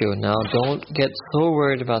names to you. Now, don't get so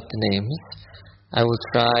worried about the names. I will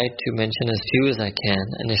try to mention as few as I can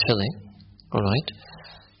initially. Alright?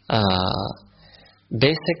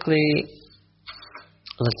 Basically,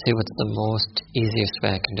 let's see what's the most easiest way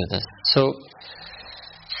I can do this. So,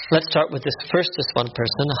 let's start with this one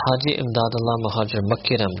person, Haji Imdadullah Muhajir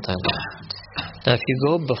Makki Rahmatullah. Now if you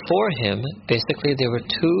go before him, basically there were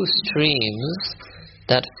 2 streams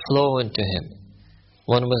that flow into him.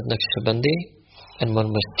 One was Naqshbandi and one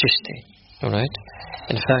was Chishti. Alright?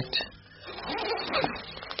 In fact,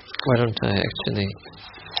 why don't I actually...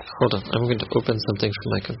 Hold on, I'm going to open something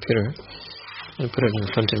from my computer and put it in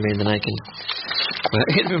front of me, and then I can...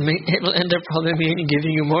 it will end up probably me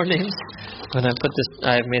giving you more names. When I put this,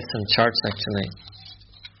 I've made some charts actually.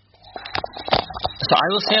 So I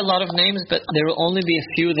will say a lot of names, but there will only be a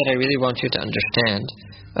few that I really want you to understand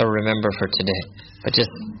or remember for today. But just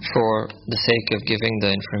for the sake of giving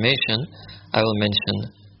the information, I will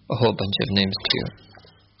mention a whole bunch of names to you.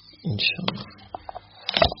 Inshallah.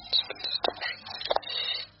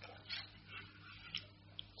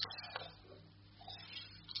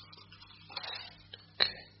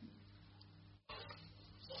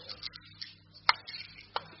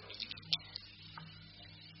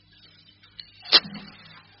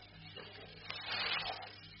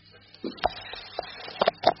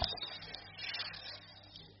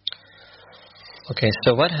 Okay,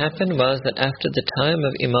 so what happened was that after the time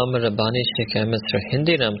of Imam Rabbani Sheikh Ahmed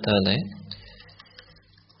Sirhindi Rahmatullah,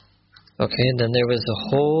 okay, then there was a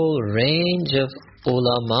whole range of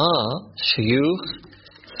ulama, shuyukh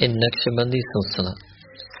in Naqshbandi Silsila.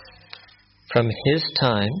 From his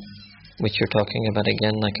time, which you're talking about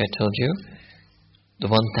again, like I told you, the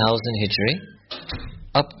 1000 Hijri,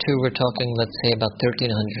 up to, we're talking, let's say, about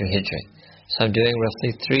 1300 Hijri. So I'm doing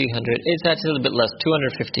roughly 300, it's actually a little bit less,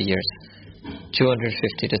 250 years.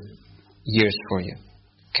 250 years for you.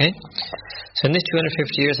 Okay? So in these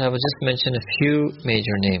 250 years, I will just mention a few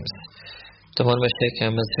major names. The one was Sheikh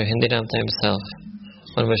Ahmad Sirhindi Ramta himself.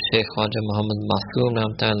 One was Sheikh Khwaja Muhammad Masoom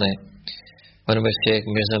Ramta. One was Sheikh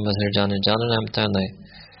Mirza Mazhar Jana Jana Ramta.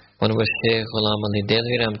 One was Sheikh Ghulam Ali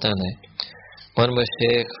Delvi Ramta. One was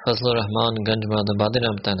Sheikh Fazlur Rahman Ganj Muradabadi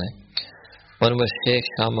Ramta. One was Sheikh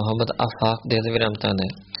Shah Muhammad Afaq Delvi Ramta.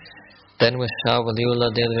 Then was Shah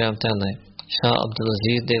Waliullah Delvi Ramta. Shah Abdul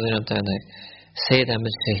Aziz Delvi Ramta. Sayyid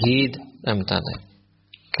Ahmed Shaheed Ramta.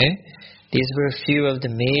 Okay? These were a few of the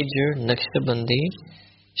major Naqshbandi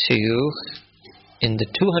Shuyukh in the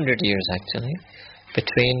 200 years actually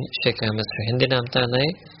between Sheikh Ahmad Sirhindi Ramta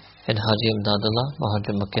and Haji Imdadullah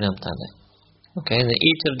Mahajan Makki Ramta. Okay, and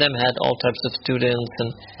each of them had all types of students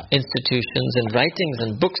and institutions and writings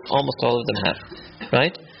and books, almost all of them have,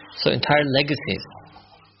 right? So entire legacies,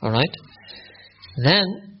 alright? Then,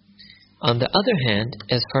 on the other hand,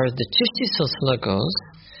 as far as the Chishti Silsila goes,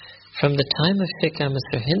 from the time of Sheikh Ahmad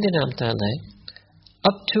Sirhindi Ramta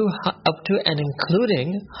up to and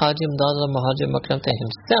including Haji Imdadullah Mahajan Makki Ramta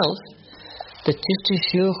himself, the Chishti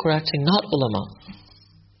Shuyukh were actually not ulama.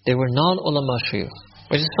 They were non-ulama shuyukh,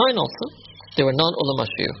 which is fine also. They were non-ulama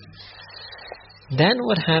shuyukh. Then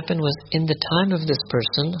what happened was, in the time of this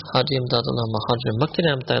person, Haji Imdadullah Mahajan Makki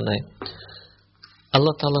Ramta,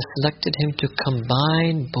 Allah Ta'ala selected him to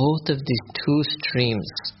combine both of these two streams.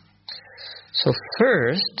 So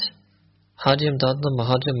first, Haji Imdadullah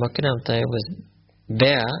Mahajan Makki Ramta was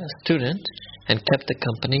there, a student, and kept the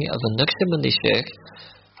company of a Naqshbandi Sheikh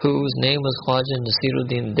whose name was Khwaja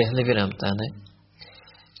Nasiruddin Dehlavi Ramta.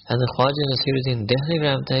 And the Khwaja Nasiruddin Dehlavi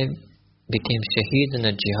Ramta became shaheed in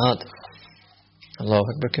a jihad. Allahu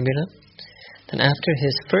Akbar Kabira. Then after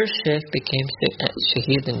his first sheikh became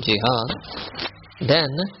shaheed in jihad, then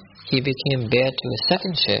he became bear to his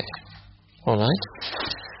second sheikh. Alright?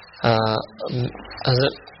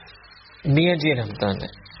 Miyaji Ramta,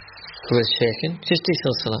 who was sheikh in Chishti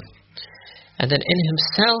Silsila. And then in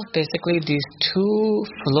himself, basically these two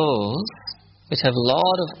flows, which have a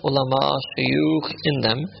lot of ulama, shuyukh in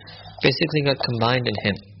them, basically got combined in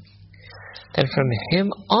him. Then from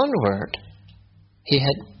him onward, he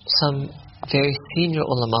had some very senior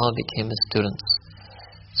ulama became his students.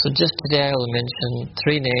 So just today I will mention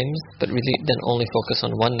three names, but really then only focus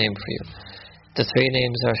on one name for you. The three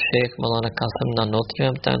names are Sheikh Maulana Qasim Nanotri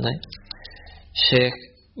Ramta, Sheikh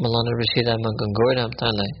Maulana Rashid Ahmad Gangohi Ramta,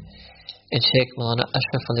 and Sheikh Maulana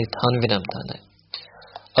Ashraf Ali Thanvi Ramta.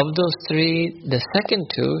 Of those three, the second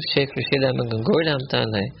two, Sheikh Rashid Ahmad Gangohi Ramta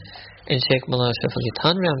and Sheikh Maulana Ashraf Ali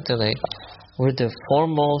Thanvi Ramta, were the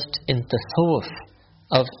foremost in tasawwuf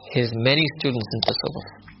of his many students in tasawwuf.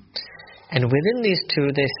 And within these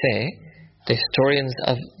two, they say, the historians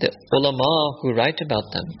of the ulama who write about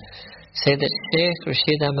them, say that Sheikh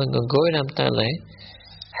Rashid Ahmad Gangohi Ramta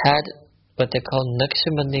had what they call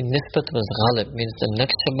Naqshbandi Nisbat was Ghalib, means the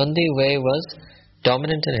Naqshbandi way was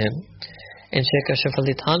dominant in him, and Sheikh Ashraf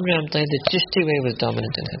Ali Thanvi Ramta, the Chishti way was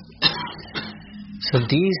dominant in him. So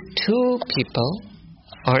these two people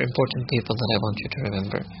are important people that I want you to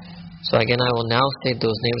remember. So again, I will now say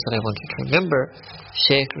those names that I want you to remember: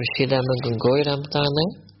 Sheikh Rashid Ahmad Gangohi Ramta,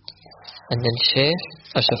 and then Sheikh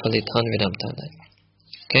Ashraf Ali Thanvi Ramta.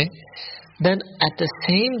 Okay? Then at the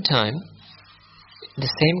same time, the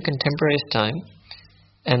same contemporaneous time,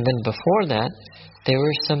 and then before that, there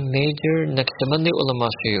were some major Naqshbandi ulama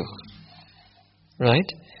shuyukh. Right?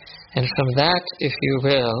 And from that, if you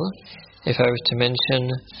will, if I was to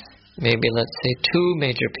mention maybe let's say two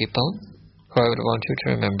major people who I would want you to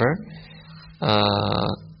remember,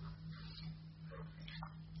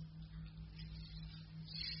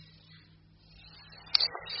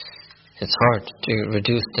 it's hard to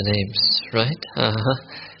reduce the names, right?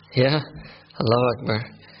 Yeah, Allahu Akbar.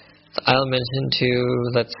 So I'll mention two,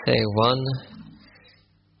 let's say 1,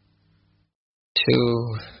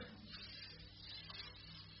 2,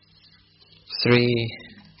 3.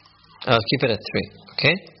 I'll keep it at 3,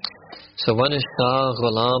 okay? So one is Shah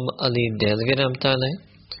Ghulam Ali Delvi Ramta,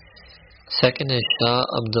 second is Shah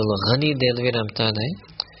Abdul Ghani Delvi Ramta,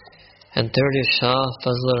 and third is Shah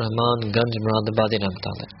Fazlur Rahman Ganj Muradabadi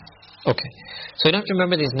Ramta. Okay, so you don't have to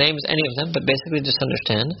remember these names, any of them, but basically just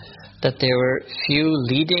understand that there were few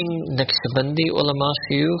leading Naqshbandi ulama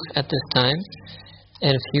shuyukh at this time,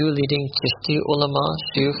 and few leading Chishti ulama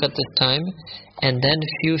shuyukh at this time, and then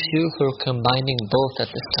few shuyukh who were combining both at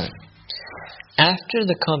this time. After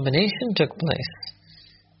the combination took place,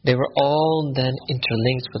 they were all then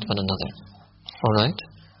interlinked with one another. Alright?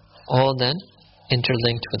 All then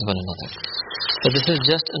interlinked with one another. So this is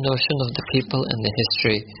just a notion of the people and the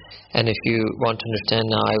history. And if you want to understand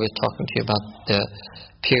now, I was talking to you about the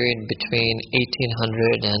period between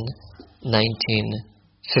 1800 and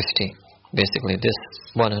 1950. Basically, this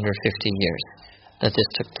 150 years that this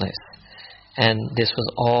took place. And this was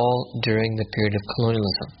all during the period of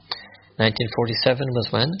colonialism. 1947 was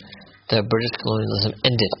when the British colonialism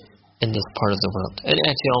ended in this part of the world. And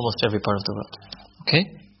actually almost every part of the world. Okay?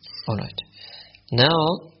 Alright. Now,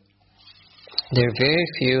 there are very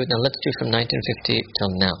few, now let's do from 1950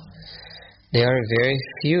 till now. There are very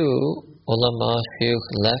few ulama, shuyukh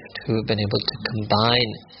left who have been able to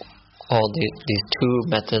combine all these two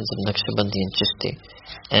methods of Naqshbandi and Chishti,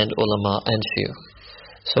 and ulama and shuyukh.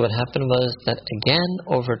 So what happened was that again,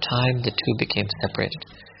 over time, the two became separated.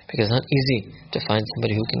 Because it's not easy to find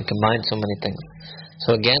somebody who can combine so many things.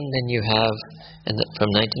 So again, then you have, from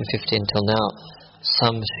 1950 until now,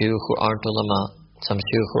 some shuyukh who aren't ulama, some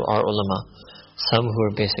shuyukh who are ulama, some who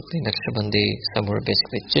are basically Naqshbandi, some who are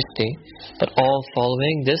basically Chishti, but all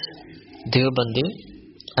following this Deobandi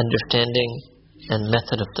understanding and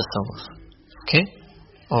method of tasawwuf. Okay?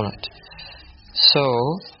 Alright. So,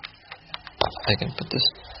 I can put this,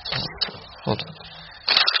 hold on.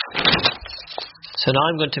 So now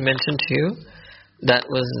I'm going to mention to you, that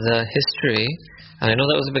was the history. I know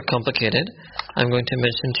that was a bit complicated. I'm going to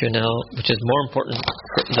mention to you now, which is more important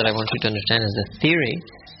that I want you to understand, is the theory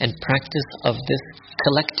and practice of this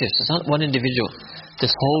collective. So it's not one individual.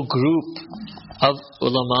 This whole group of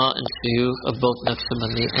ulama and shuyukh of both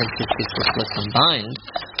Naqshbandi and Chishti Silsila combined,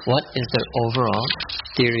 what is their overall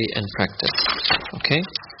theory and practice? Okay?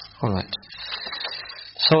 Alright.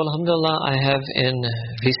 So alhamdulillah, I have in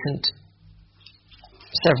recent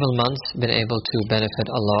several months been able to benefit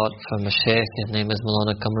a lot from a shaykh. His name is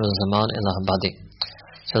Maulana Qamar-ul-Zaman Allahabadi.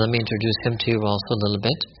 So let me introduce him to you also a little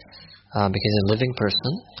bit, because he's a living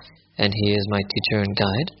person and he is my teacher and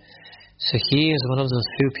guide. So he is one of those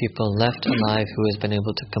few people left alive who has been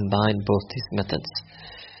able to combine both these methods.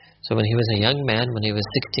 So when he was a young man, when he was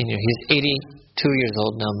 16 years, he's 82 years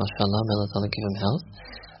old now, mashallah, may Allah give him health.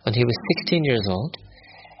 When he was 16 years old,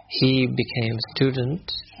 he became student,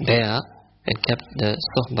 Baya, and kept the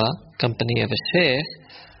Suhba company of a Shaykh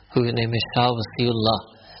whose name is Shah Wasiullah.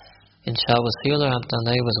 And Shah Wasiullah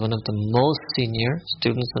was one of the most senior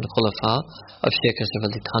students and Khulafa of Shaykh Ashraf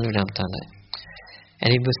Ali Thanvi Rahmatullah.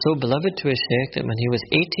 And he was so beloved to his Shaykh that when he was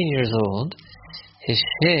 18 years old, his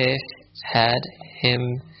Shaykh had him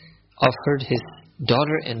offered his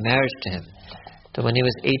daughter in marriage to him. So when he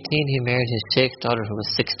was 18, he married his Shaykh's daughter who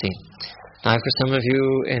was 16. Now for some of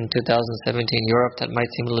you in 2017 Europe, that might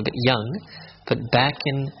seem a little bit young, but back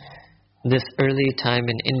in this early time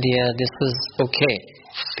in India, this was okay.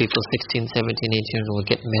 People 16, 17, 18 years old would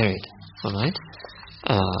get married. Alright?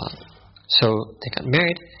 So they got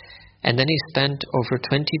married, and then he spent over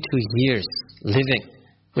 22 years living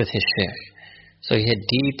with his Shaykh. So he had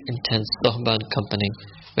deep, intense sohbah and company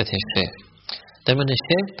with his Shaykh. Then when his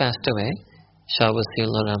Shaykh passed away, Shah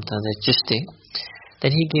Wasiullah Rahmatullah Chishti,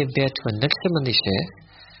 then he gave birth to a Naqshbandi Shaykh,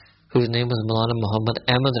 whose name was Maulana Muhammad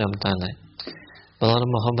Ahmad Rahmatullah. Maulana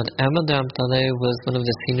Muhammad Ahmad Rahmatullah was one of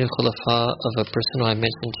the senior khulafa of a person who I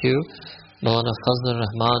mentioned to you, Maulana Fazlur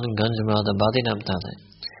Rahman Ganj Muradabadi Rahmatullah.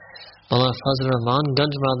 Maulana Fazlur Rahman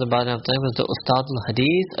Ganj Muradabadi Rahmatullah was the Ustad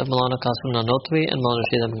al-Hadith of Maulana Qasim Nanotwi and Maulana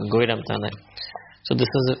Rashid Ahmad Gangoi Rahmatullah. So this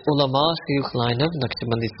is the ulama shuyukh line of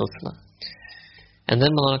Naqshbandi Silsila. And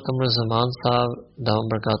then Maulana Qamar-ul-Zaman Sahib, Dawam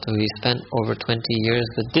Barakatuh, he spent over 20 years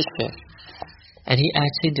with this Shaykh. And he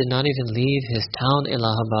actually did not even leave his town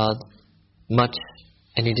Allahabad much,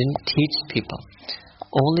 and he didn't teach people.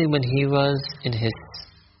 Only when he was in his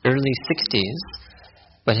early 60s,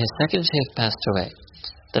 when his second Shaykh passed away,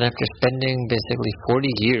 that after spending basically 40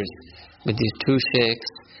 years with these two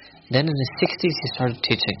Shaykhs, then in his 60s he started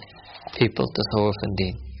teaching people Tasawwuf and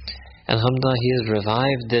Deen. And alhamdulillah, he has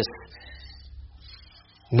revived this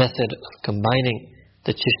method of combining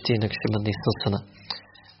the Chishti and Naqshbandi Silsila.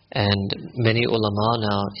 And many ulama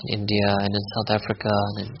now in India and in South Africa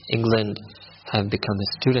and in England have become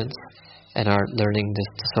his students and are learning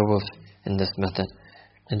this Tasawwuf in this method.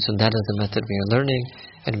 And so that is the method we are learning,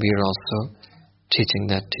 and we are also teaching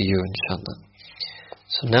that to you, inshallah.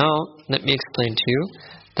 So now, let me explain to you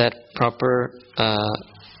that proper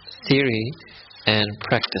theory and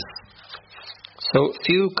practice. So,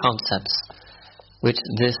 few concepts which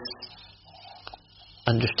this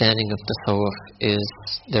understanding of Tasawwuf is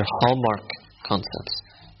their hallmark concepts.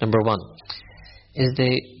 Number one is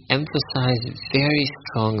they emphasize very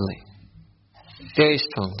strongly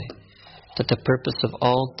that the purpose of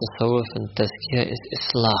all Tasawwuf and Tazkiyah is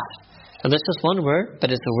Islah. And that's just one word,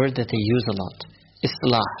 but it's a word that they use a lot.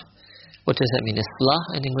 Islah. What does that mean? Islah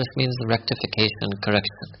in English means rectification,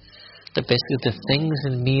 correction. That basically the things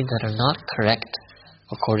in me that are not correct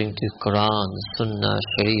according to Quran, Sunnah,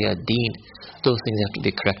 Sharia, Deen, those things have to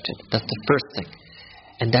be corrected. That's the first thing.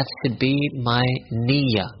 And that should be my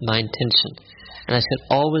niyyah, my intention. And that should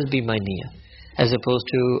always be my niyyah. As opposed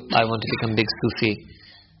to, I want to become big Sufi,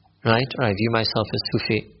 right? Or I view myself as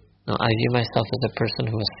Sufi. No, I view myself as a person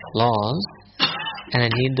who has flaws, and I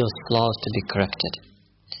need those flaws to be corrected.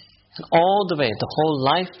 And all the way, the whole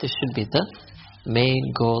life, this should be the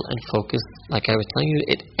main goal and focus. Like I was telling you,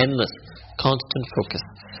 it's endless, constant focus.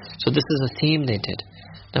 So this is a theme they did.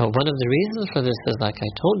 Now, one of the reasons for this is, like I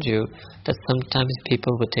told you, that sometimes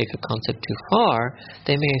people would take a concept too far.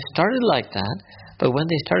 They may have started like that, but when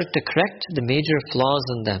they started to correct the major flaws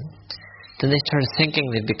in them, then they started thinking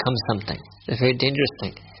they've become something. It's a very dangerous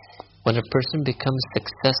thing. When a person becomes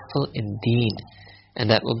successful in deen, and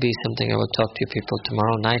that will be something I will talk to you people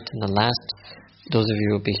tomorrow night in the last, those of you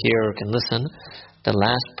who will be here or can listen, the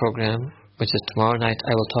last program, which is tomorrow night,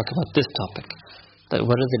 I will talk about this topic. That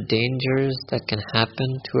what are the dangers that can happen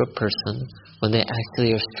to a person when they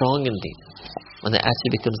actually are strong in deen, when they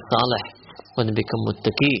actually become salih, when they become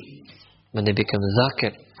muttaqi, when they become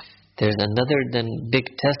zakir. There's another then big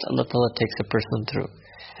test Allah Ta'ala takes a person through.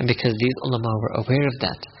 And because these ulama were aware of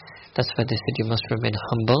that, that's why they said you must remain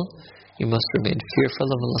humble, you must remain fearful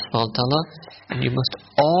of Allah subhanahu wa ta'ala, and you must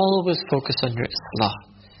always focus on your islah.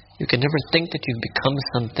 You can never think that you've become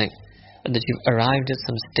something, and that you've arrived at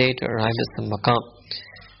some state or arrived at some maqam.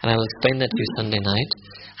 And I will explain that to you Sunday night.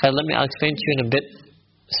 I'll explain to you in a bit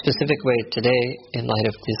specific way today in light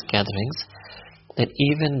of these gatherings, that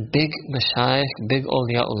even big mashayikh, big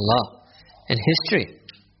awliyaullah in history,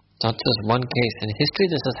 not just one case, in history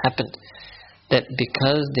this has happened, that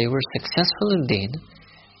because they were successful in deen,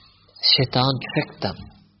 shaitan tricked them.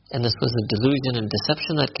 And this was a delusion and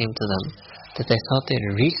deception that came to them, that they thought they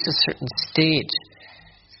had reached a certain stage,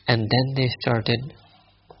 and then they started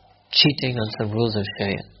cheating on some rules of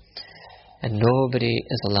Sharia. And nobody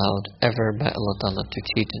is allowed ever by Allah Ta'ala to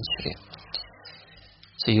cheat in Sharia.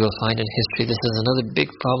 So you will find in history, this is another big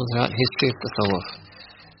problem throughout history of Tasawwuf,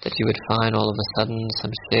 that you would find all of a sudden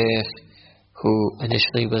some shaykh who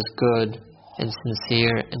initially was good and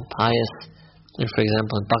sincere and pious. And for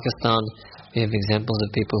example, in Pakistan, we have examples of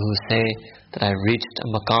people who say that I've reached a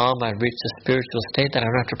maqam, I've reached a spiritual state that I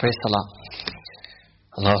don't have to pray salah.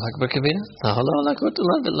 Allahu Akbar Kabira.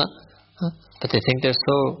 But they think they're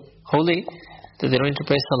so holy that they don't need to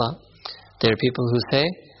pray salah. There are people who say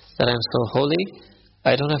that I'm so holy,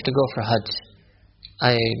 I don't have to go for Hajj.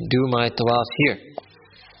 I do my tawaf here.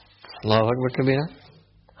 Allahu Akbar Kabira.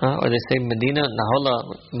 Or they say Medina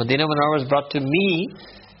Munawwar was brought to me,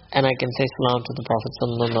 and I can say salam to the Prophet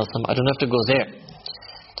sallallahu alaihi wasallam. I don't have to go there.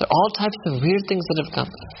 There are all types of weird things that have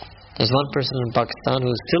come. There's one person in Pakistan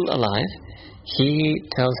who's still alive. He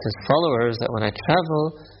tells his followers that when I travel,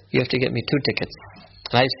 you have to get me 2 tickets.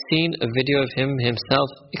 I've seen a video of him himself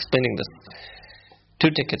explaining this.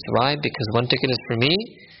 2 tickets. Why? Because 1 ticket is for me,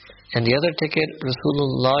 and the other ticket,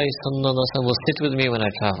 Rasulullah sallallahu alaihi wasallam will sit with me when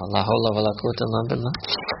I travel. La hawla wa la quwwata illa billah.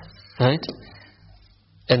 Right?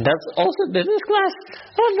 And that's also business class.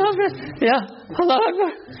 Yeah, Allah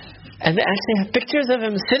Akbar. And they actually have pictures of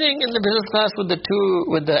him sitting in the business class with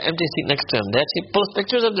the empty seat next to him. They actually post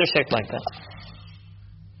pictures of their shaykh like that.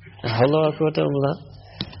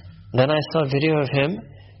 Then I saw a video of him.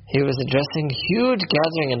 He was addressing a huge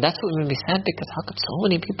gathering, and that's what made me sad, because how could so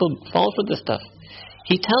many people fall for this stuff?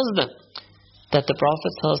 He tells them that the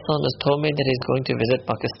Prophet ﷺ has told me that he's going to visit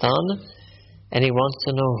Pakistan, and he wants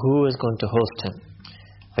to know who is going to host him.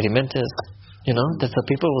 What he meant is, that the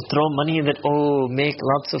people will throw money that, make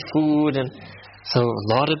lots of food. And so a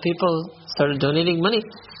lot of people started donating money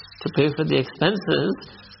to pay for the expenses.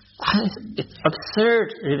 It's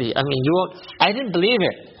absurd, really. I mean, I didn't believe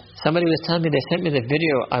it. Somebody was telling me, they sent me the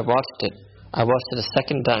video, I watched it. I watched it a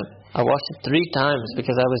second time. I watched it 3 times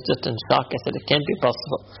because I was just in shock. I said, it can't be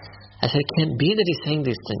possible. I said, it can't be that he's saying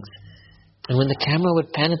these things. And when the camera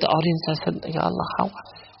would pan at the audience, I said, Ya Allah,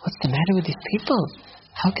 what's the matter with these people?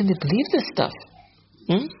 How can they believe this stuff?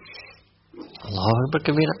 Allahu Akbar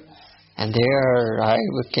Kabira. And I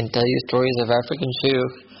can tell you stories of African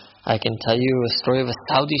shaykh. I can tell you a story of a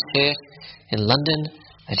Saudi shaykh in London.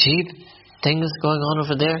 Ajib, things going on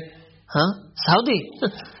over there. Saudi.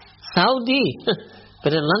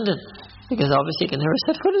 But in London. Because obviously you can never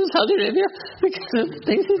set foot in Saudi Arabia because of the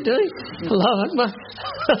things he's doing. Allahu Akbar.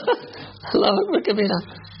 Allahu Akbar Kabira.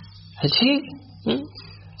 Ajib.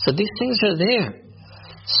 So these things are there.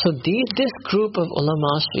 So this group of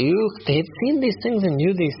ulama, shuyukh, they had seen these things and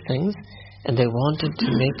knew these things, and they wanted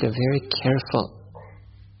to make a very careful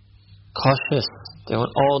cautious. They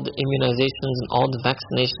want all the immunizations and all the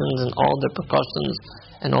vaccinations and all the precautions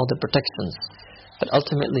and all the protections. But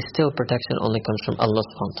ultimately still protection only comes from Allah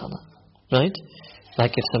subhanahu wa ta'ala. Right?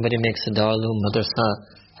 Like if somebody makes a Darul Madrasa,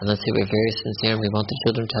 and let's say we're very sincere and we want the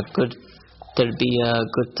children to have good tarbiyah,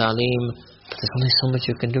 good ta'aleem, but there's only so much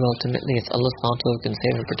you can do ultimately. It's Allah subhanahu wa ta'ala who can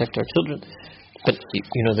save and protect our children. But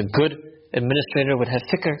the good administrator would have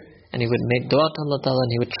fikr, and he would make dua to Allah ta'ala,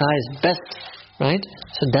 and he would try his best. Right?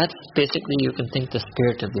 So that's basically, you can think, the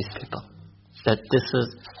spirit of these people. That this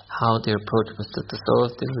is how their approach was to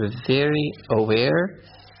tasawwuf. They were very aware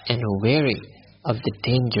and wary of the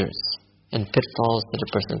dangers and pitfalls that a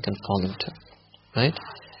person can fall into. Right?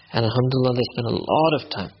 And alhamdulillah, they spent a lot of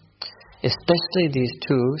time, especially these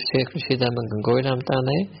two, Shaykh Rashid Ahmad Gangohi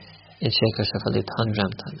Rahmatullah and Shaykh Ashraf Ali Thanvi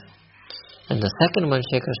Rahmatullah. And the second one,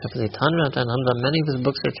 Shaykh Ashraf Ali Thanvi Rahmatullah, many of his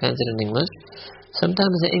books are translated in English.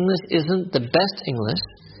 Sometimes the English isn't the best English,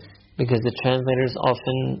 because the translators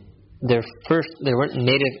often, they weren't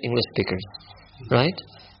native English speakers, right?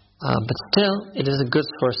 But still, it is a good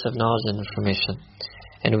source of knowledge and information.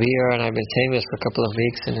 And I've been saying this for a couple of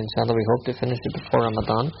weeks, and inshallah we hope to finish it before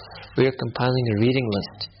Ramadan. We are compiling a reading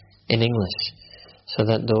list in English, so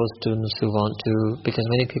that those students who want to, because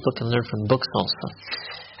many people can learn from books also.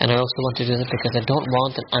 And I also want to do that because I don't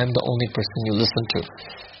want that I'm the only person you listen to.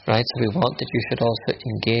 Right? So we want that you should also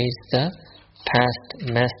engage the past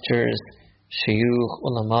masters, shuyukh,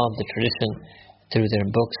 ulama of the tradition through their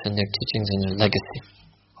books and their teachings and their legacy.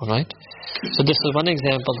 Alright? So this is one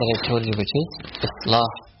example that I told you, which is Islah.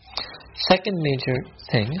 Second major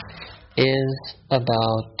thing is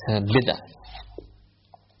about bid'ah.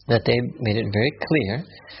 That they made it very clear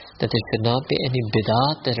that there should not be any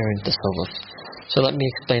bid'ah that are in tasawwuf. So let me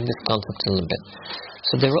explain this concept a little bit.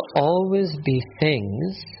 So there will always be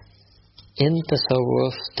things in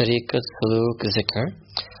tasawwuf, tariqat, suluk, zikr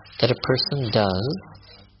that a person does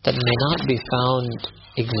that may not be found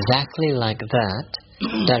exactly like that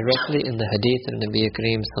directly in the hadith of Nabi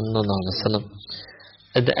Kareem sallallahu alaihi wasallam.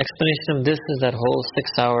 The explanation of this is that whole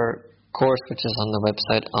 6-hour course which is on the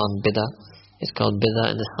website on bid'ah. It's called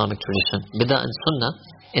Bid'ah in the Islamic tradition. Bid'ah and Sunnah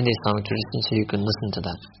in the Islamic tradition, so you can listen to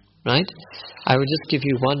that. Right? I would just give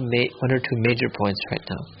you one or two major points right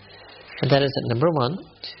now. And that is that number one,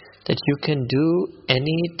 that you can do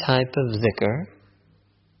any type of zikr,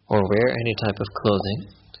 or wear any type of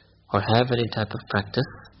clothing, or have any type of practice,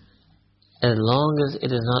 as long as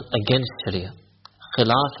it is not against Sharia.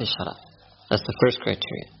 Khilaf Shara. That's the first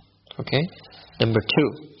criteria. Okay? Number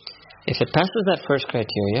two, if it passes that first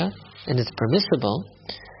criteria, and it's permissible,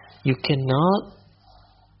 you cannot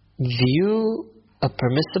view a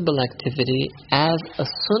permissible activity as a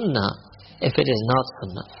sunnah if it is not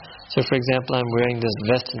sunnah. So for example, I'm wearing this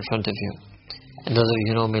vest in front of you. And those of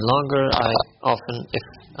you who know me longer, I often,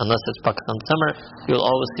 unless it's Pakistan summer, you'll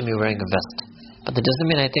always see me wearing a vest. But that doesn't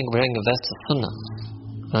mean I think wearing a vest is sunnah.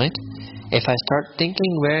 Right? If I start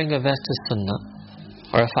thinking wearing a vest is sunnah,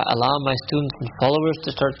 or if I allow my students and followers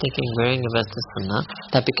to start thinking wearing a vest is sunnah,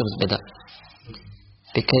 that becomes bid'ah.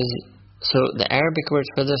 So the Arabic words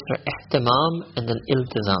for this are ihtimam and then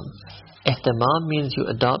iltizam. Ihtimam means you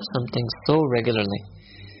adopt something so regularly.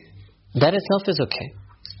 That itself is okay.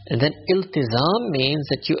 And then iltizam means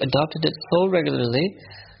that you adopted it so regularly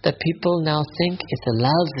that people now think it's a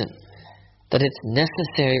lazim, that it's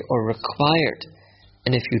necessary or required.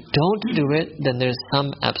 And if you don't do it, then there's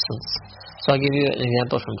some absence. So I'll give you an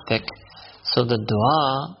example from fiqh. So the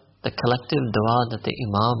dua, the collective dua that the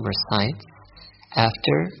imam recites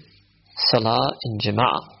after salah in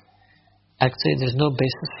jama'ah, actually there's no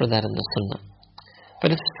basis for that in the sunnah.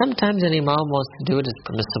 But if sometimes an imam wants to do it, it's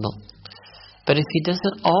permissible. But if he does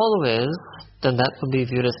it always, then that will be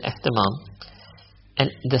viewed as ihtimam. And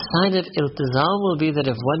the sign of iltizam will be that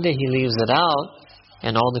if one day he leaves it out,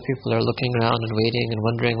 and all the people are looking around and waiting and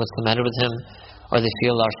wondering what's the matter with him, or they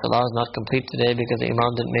feel our salah is not complete today because the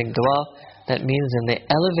imam didn't make dua, that means then they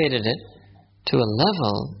elevated it to a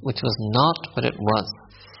level which was not what it was.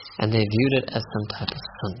 And they viewed it as some type of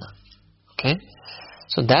sunnah. Okay?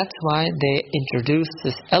 So that's why they introduced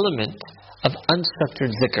this element of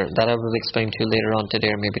unstructured zikr that I will explain to you later on today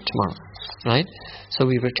or maybe tomorrow. Right? So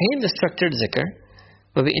we retain the structured zikr,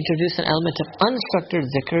 but we introduce an element of unstructured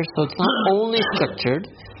zikr, so it's not only structured,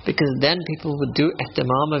 because then people would do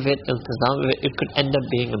ihtimam of it, iltizam of it, it could end up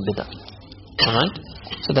being a bid'ah. Alright?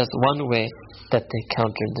 So that's one way that they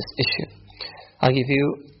countered this issue. I'll give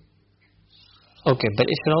you... Okay, but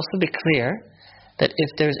it should also be clear that if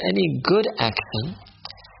there's any good action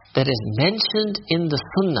that is mentioned in the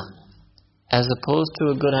sunnah, as opposed to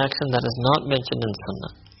a good action that is not mentioned in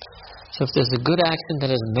sunnah. So So if there's a good action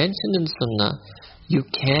that is mentioned in Sunnah, you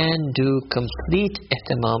can do complete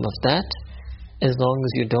ihtimam of that, as long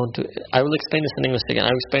as you don't do. I will explain this in English again.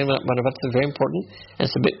 I will explain what is very important, and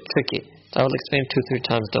it's a bit tricky. So I will explain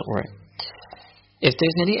 2-3 times, don't worry. If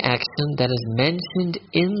there's any action that is mentioned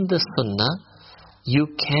in the Sunnah, you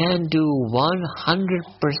can do 100%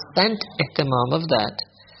 ihtimam of that,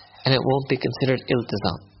 and it won't be considered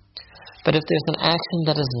iltizam. But if there's an action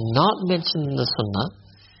that is not mentioned in the Sunnah,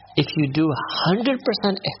 if you do 100%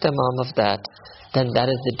 ihtimam of that, then that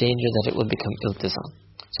is the danger that it will become iltizam.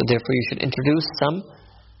 So therefore you should introduce some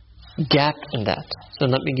gap in that.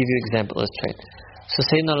 So let me give you an example, illustrate. So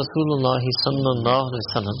Sayyidina Rasulullah sallallahu alaihi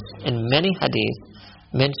wasallam in many hadith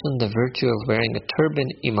mentioned the virtue of wearing a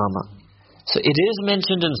turban imama. So it is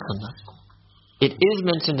mentioned in Sunnah. It is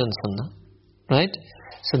mentioned in Sunnah, right?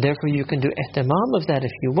 So therefore you can do ihtimam of that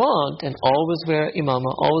if you want, and always wear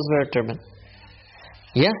imama, always wear a turban.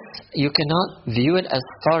 Yes, you cannot view it as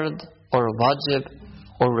fard or wajib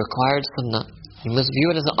or required sunnah. You must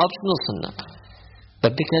view it as an optional sunnah.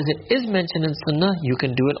 But because it is mentioned in sunnah, you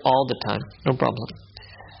can do it all the time, no problem.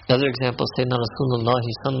 Another example, Sayyidina Rasulullah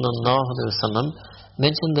sallallahu alaihi wasallam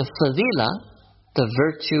mentioned the fadila, the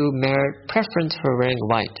virtue, merit, preference for wearing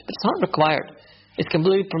white. But it's not required. It's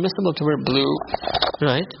completely permissible to wear blue,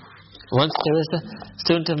 right? Once there was a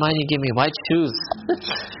student of mine, he gave me white shoes.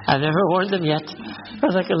 I've never worn them yet. I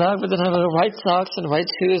was like, Allah, but then I have white socks and white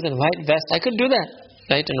shoes and white vest. I could do that,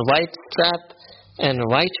 right? And a white strap and a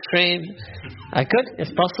white frame. I could,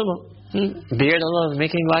 it's possible. Beard, Allah is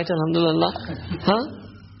making white, alhamdulillah. Huh?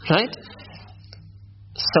 Right?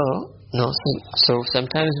 So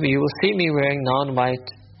sometimes you will see me wearing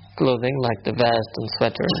non-white clothing like the vest and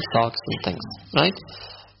sweater and socks and things, right?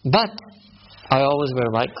 But I always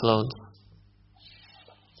wear white clothes,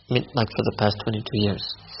 like for the past 22 years,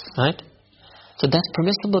 right? So that's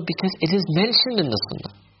permissible because it is mentioned in the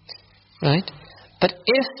Sunnah, right? But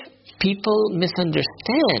if people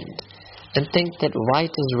misunderstand and think that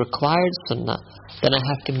white is required Sunnah, then I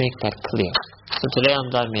have to make that clear. So today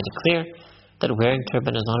I've made it clear that wearing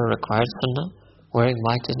turban is not a required Sunnah, wearing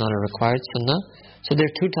white is not a required Sunnah. So there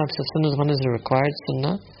are two types of Sunnahs. One is a required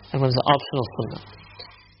Sunnah and one is an optional Sunnah.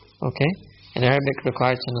 Okay? In Arabic,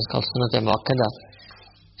 required Sunnah is called Sunnah Mu'akkada,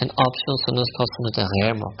 and optional Sunnah is called Sunnah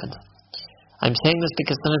Ghair Mu'akkada. I'm saying this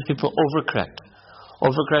because sometimes people overcorrect.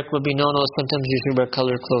 Overcorrect will be, no, sometimes you should wear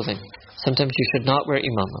colored clothing. Sometimes you should not wear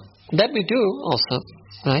imama. That we do also,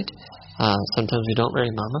 right? Sometimes we don't wear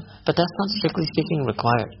imama, but that's not strictly speaking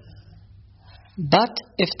required. But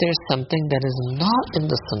if there's something that is not in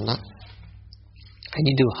the Sunnah, and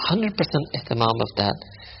you do 100% ihtimam of that,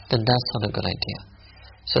 then that's not a good idea.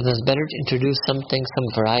 So it's better to introduce something, some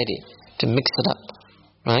variety, to mix it up,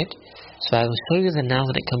 right? So I will show you that now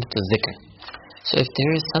when it comes to zikr. So if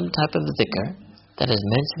there is some type of zikr that is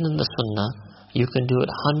mentioned in the Sunnah, you can do it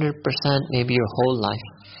 100%, maybe your whole life.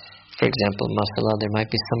 For example, mashallah, there might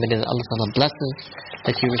be somebody that Allah Ta'ala blesses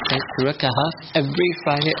that you recite Surah Kahf every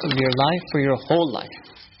Friday of your life for your whole life.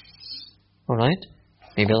 Alright?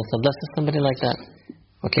 Maybe Allah Ta'ala blesses somebody like that.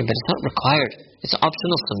 Okay, but it's not required. It's an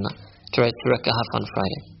optional sunnah to write Surah Kahf on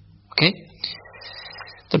Friday. Okay?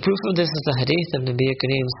 The proof of this is the hadith of Nabi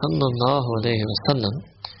Kareem sallallahu alayhi wa sallam,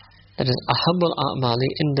 that is, Ahabbul a'mali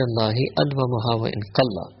indallahi adwamuha wa in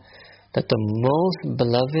qalla, that the most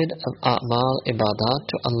beloved of a'mal ibadah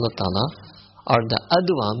to Allah Ta'ala are the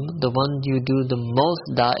adwam, the ones you do the most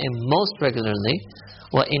da'im, most regularly,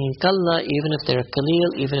 wa in qalla, even if they're qaleel,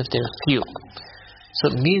 even if they're few. So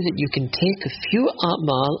it means that you can take a few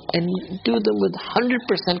a'mal and do them with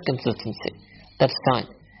 100% consistency. That's fine.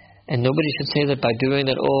 And nobody should say that by doing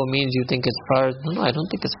that, means you think it's fard. No, I don't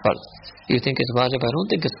think it's fard. You think it's wajib, I don't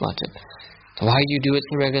think it's wajib. Why do you do it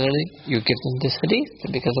so regularly? You give them this hadith,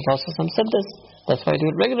 because the Prophet said this. That's why I do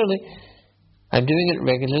it regularly. I'm doing it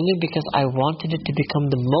regularly because I wanted it to become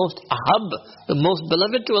the most ahab, the most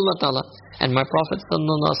beloved to Allah Ta'ala. And my Prophet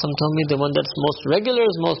sallallahu alaihi wasallam told me the one that's most regular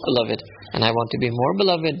is most beloved. And I want to be more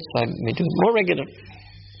beloved, so I may do it more regular.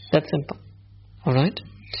 That's simple. Alright?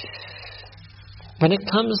 When it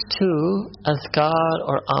comes to azkar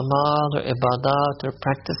or amal or ibadat or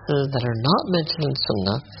practices that are not mentioned in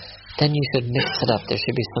Sunnah, then you should mix it up. There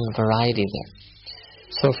should be some variety there.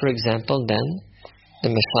 So for example then,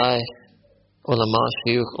 the mashayikh, ulama,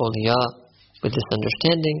 shuyukh, awliya, with this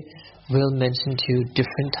understanding, will mention to you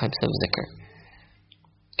different types of zikr.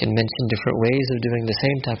 Can mention different ways of doing the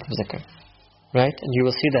same type of zikr. Right? And you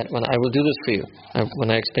will see that when I will do this for you.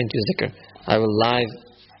 When I explain to you zikr, I will live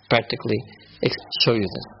practically show you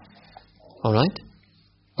this. Alright?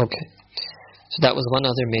 Okay. So that was one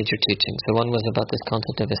other major teaching. So one was about this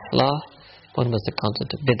concept of islah, one was the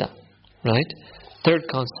concept of bid'ah. Right? Third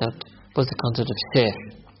concept was the concept of shaykh.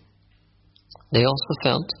 They also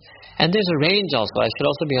felt, and there's a range also, I should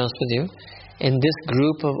also be honest with you, in this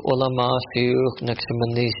group of ulama, shuyukh,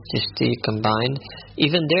 Naqshbandi, Chishti combined,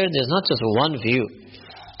 even there's not just one view.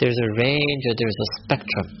 There's a range, or there's a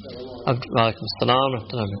spectrum of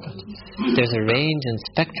there's a range and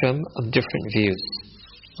spectrum of different views.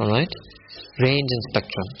 Alright? Range and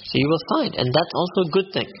spectrum. So you will find, and that's also a good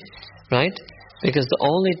thing. Right? Because the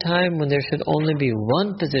only time when there should only be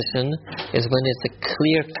one position is when it's a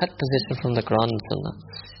clear-cut position from the Quran and Sunnah.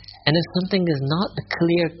 And if something is not a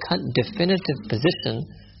clear-cut, definitive position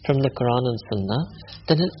from the Quran and Sunnah,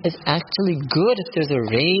 then it's actually good if there's a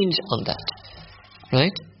range on that.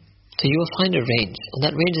 Right? So you will find a range, and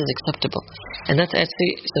that range is acceptable. And that's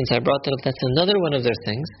actually, since I brought that up, that's another one of their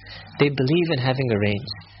things. They believe in having a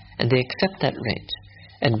range, and they accept that range.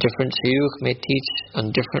 And different shuyukh may teach on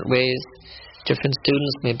different ways. Different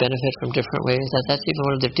students may benefit from different ways. That's actually even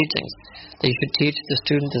one of their teachings. That you should teach the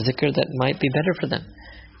student a zikr that might be better for them.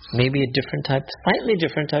 Maybe a different type, slightly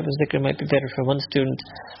different type of zikr might be better for one student.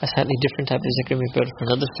 A slightly different type of zikr may be better for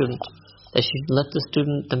another student. They should let the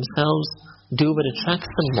student themselves do what attracts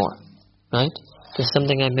them more. Right? This is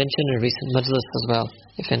something I mentioned in a recent majlis as well,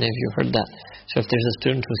 if any of you heard that. So if there's a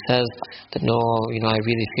student who says that, no, I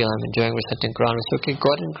really feel I'm enjoying reciting Quran, it's okay, go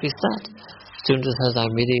ahead and increase that. Student who says,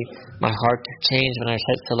 my heart changed when I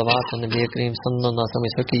said salawat on Nabi Kareem sallallahu alaihi wasallam,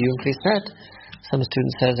 it's okay, you increase that. Some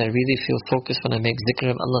student says, I really feel focused when I make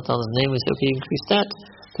zikr of Allah Ta'ala's name, it's okay, you increase that.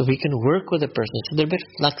 So we can work with a person, so they're a bit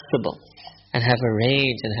flexible and have a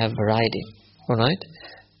range and have variety. Alright?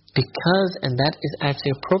 Because, and that is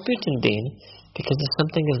actually appropriate in deen, because if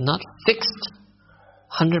something is not fixed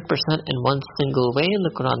 100% in one single way in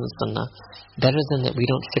the Quran and Sunnah, better than that we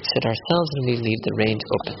don't fix it ourselves and we leave the range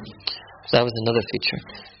open. So that was another feature.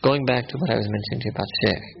 Going back to what I was mentioning to you about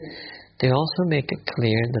shaykh, they also make it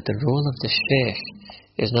clear that the role of the shaykh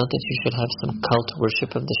is not that you should have some cult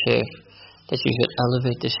worship of the shaykh, that you should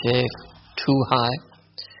elevate the shaykh too high,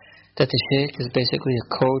 that the shaykh is basically a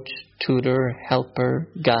coach, tutor, helper,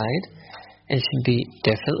 guide, and should be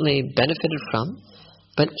definitely benefited from,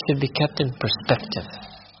 but should be kept in perspective.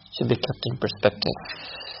 Should be kept in perspective.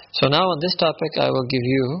 So now on this topic I will give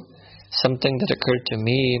you something that occurred to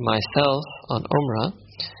me, myself, on Umrah.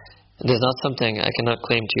 This is not something I cannot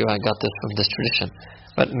claim to you I got this from this tradition,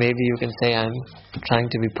 but maybe you can say I'm trying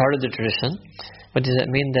to be part of the tradition. What does that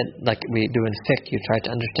mean? That like we do in fiqh, you try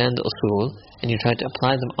to understand the usul and you try to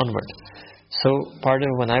apply them onward. So part of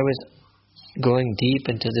when I was going deep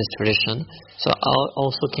into this tradition, so I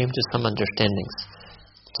also came to some understandings.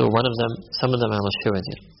 So one of them, some of them I will share with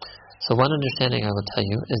you. So one understanding I will tell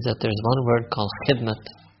you is that there's one word called khidmah,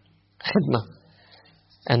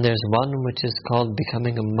 and there's one which is called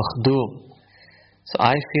becoming a makhdum. So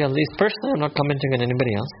I feel, at least personally, I'm not commenting on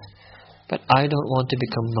anybody else, but I don't want to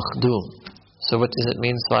become makhdum. So what does it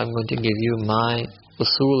mean? So I'm going to give you my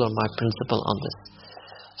usul or my principle on this.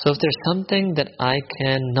 So if there's something that I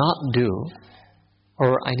cannot do,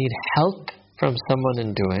 or I need help from someone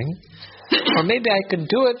in doing, or maybe I could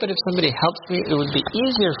do it, but if somebody helps me, it would be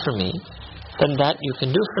easier for me than that you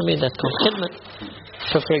can do for me. That's called khidmat.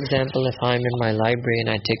 So for example, if I'm in my library and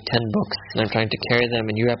I take 10 books and I'm trying to carry them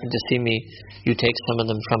and you happen to see me, you take some of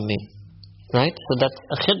them from me. Right? So that's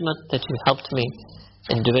a khidmat, that you helped me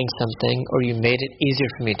in doing something, or you made it easier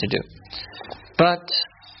for me to do. But,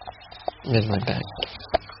 where's my bag?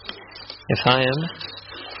 If I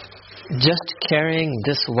am just carrying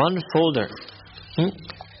this one folder,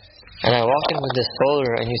 and I walk in with this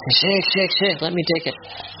folder and you say, Shaykh, let me take it.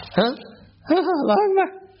 Huh? Allah Akbar.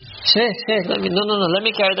 Shaykh, let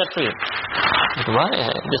me carry that for you. Like, why?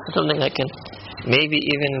 This is something I can maybe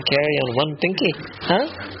even carry on one pinky. Huh?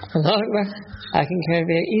 Allah Akbar. I can carry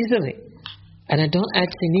very easily. And I don't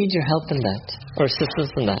actually need your help in that, or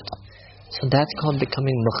assistance in that. So that's called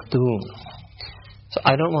becoming makhdum. So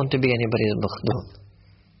I don't want to be anybody's makhdum,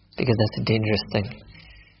 because that's a dangerous thing.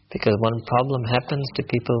 Because one problem happens to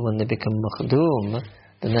people when they become makhdum,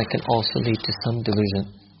 then that can also lead to some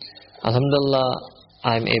delusion. Alhamdulillah,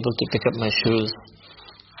 I'm able to pick up my shoes.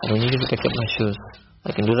 I don't need you to pick up my shoes.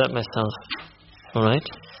 I can do that myself. Alright?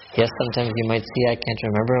 Yes, sometimes you might see I can't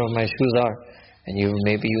remember where my shoes are. And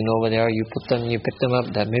maybe you know where they are, you put them, you pick them up,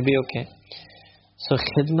 that may be okay. So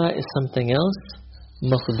khidmah is something else,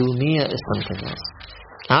 makhdumiyah is something else.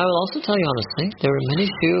 Now I will also tell you honestly, there were many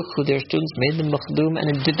shuyukh who their students made them makhdum and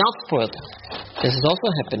it did not spoil them. This has also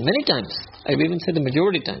happened many times. I've even said the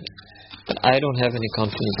majority times. But I don't have any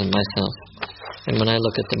confidence in myself. And when I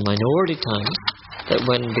look at the minority times, that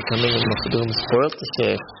when becoming a makhdum spoiled the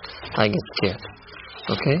shaykh, I get scared.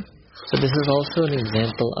 Okay? So this is also an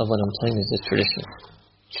example of what I'm saying is the tradition.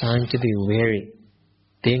 Trying to be wary.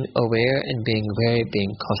 Being aware and being wary,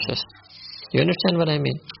 being cautious. You understand what I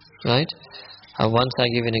mean? Right? Once I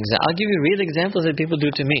give an example, I'll give you real examples that people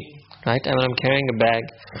do to me. Right? And when I'm carrying a bag,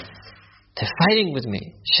 they're fighting with me.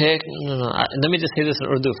 Sheikh, no. Let me just say this in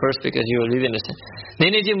Urdu first because you will really understand.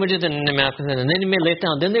 Then they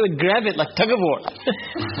would grab it like tug of war.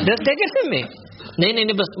 They'll take it from me. It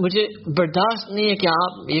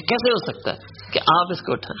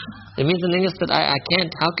means in English that I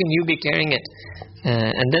can't. How can you be carrying it?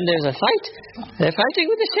 And then there's a fight. They're fighting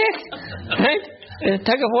with the Sheikh. Right? A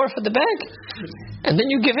tug of war for the bag. And then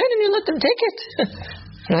you give in and you let them take it.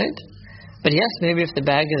 Right? But yes, maybe if the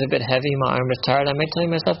bag is a bit heavy, my arm is tired, I might tell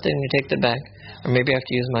myself, then you take the bag. Or maybe I have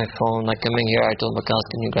to use my phone. Like coming here, I told Makas,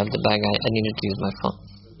 can you grab the bag? I needed to use my phone.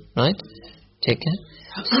 Right? Take it.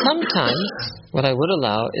 Sometimes, what I would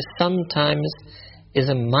allow is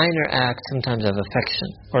a minor act, sometimes of affection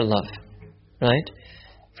or love. Right?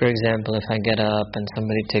 For example, if I get up and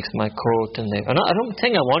somebody takes my coat and I don't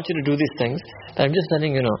think I want you to do these things, but I'm just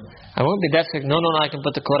letting you know. I won't be that strict. No, I can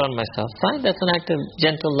put the coat on myself. Fine, that's an act of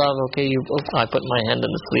gentle love. Okay, I put my hand on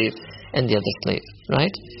the sleeve and the other sleeve,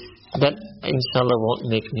 right? That, inshallah, won't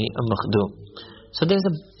make me a makhdum. So there's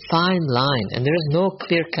a fine line, and there is no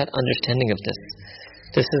clear-cut understanding of this.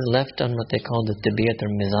 This is left on what they call the tabiyat or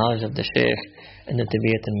mizaj of the shaykh and the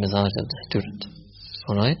tabiyat and mizaj of the student.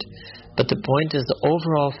 Alright? But the point is, the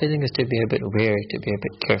overall feeling is to be a bit wary, to be a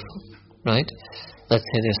bit careful, right? Let's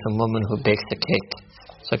say there's some woman who bakes a cake.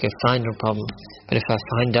 So okay, fine, no problem. But if I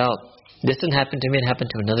find out, this didn't happen to me, it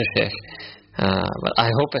happened to another sheikh. But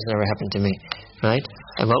I hope it's never happened to me, right?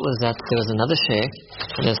 And what was that? There was another sheikh,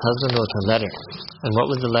 and his husband wrote a letter. And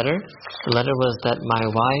what was the letter? The letter was that my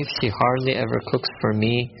wife, she hardly ever cooks for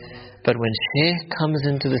me. But when Sheikh comes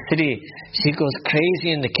into the city, she goes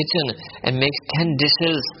crazy in the kitchen and makes 10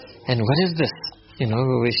 dishes. And what is this?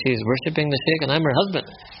 She's worshipping the Sheikh and I'm her husband.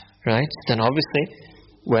 Right? Then obviously,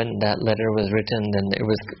 when that letter was written, then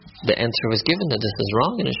the answer was given that this is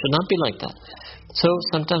wrong and it should not be like that. So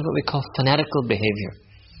sometimes what we call fanatical behavior,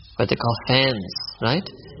 what they call fans, right?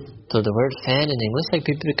 So the word fan in English, like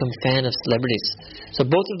people become fan of celebrities. So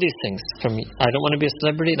both of these things, I don't want to be a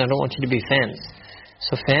celebrity and I don't want you to be fans.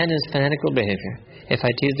 So fan is fanatical behavior. If I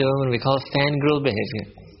tease the woman, we call it fangirl behavior,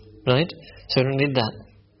 right? So we don't need that,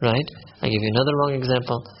 right? I'll give you another wrong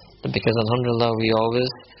example, because alhamdulillah we always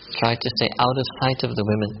try to stay out of sight of the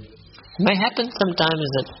women. It might happen sometimes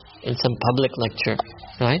that in some public lecture,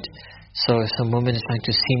 right? So if some woman is trying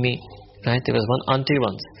to see me, right? There was one auntie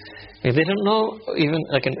once. If they don't know, even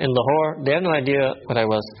like in Lahore, they have no idea what I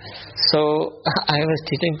was. So I was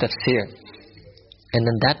teaching tafsir. And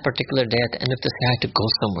then that particular day, at the end of this, I had to go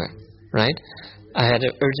somewhere, right? I had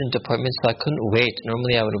an urgent appointment, so I couldn't wait.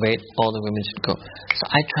 Normally, I would wait, all the women should go. So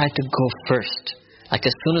I tried to go first. Like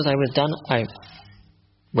as soon as I was done,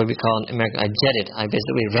 what we call in America, I jetted. I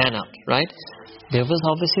basically ran out, right? There was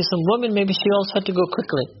obviously some woman, maybe she also had to go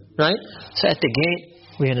quickly, right? So at the gate,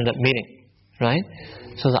 we ended up meeting, right?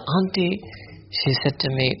 So the auntie, she said to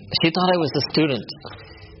me, she thought I was a student.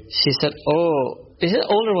 She said, oh, is it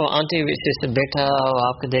older वो aunty से said, बेटा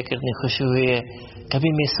आपको देखकर इतनी खुशी हुई है कभी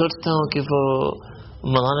मैं सोचता हूँ कि वो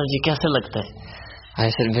मौलाना जी कैसे लगता है I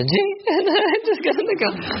said, Benji,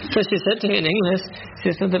 so she said to me in English,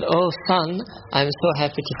 she said that, oh son, I'm so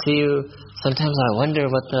happy to see you. Sometimes I wonder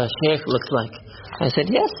what the sheikh looks like. I said,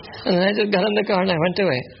 yes. And then I just got in the car and I went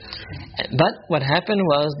away. But what happened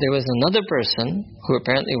was, there was another person who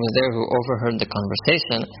apparently was there who overheard the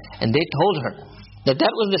conversation, and they told her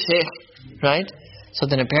that was the sheikh, right? So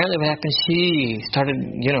then apparently what happened, she started,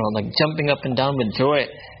 like jumping up and down with joy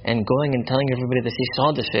and going and telling everybody that she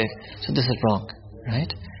saw the sheikh. So this is wrong, right?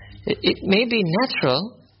 It may be natural,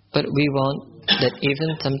 but we want that even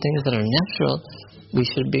some things that are natural, we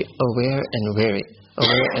should be aware and wary,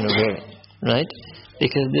 right?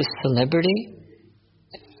 Because this celebrity,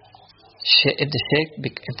 if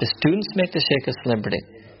the students make the sheikh a celebrity,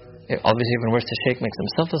 obviously even worse, the sheikh makes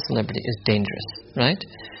himself a celebrity, is dangerous, right?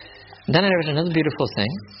 Then I read another beautiful thing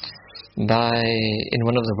in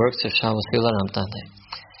one of the works of Shah Wasiullah Rahmatullah.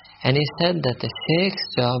 And he said that the sheikh's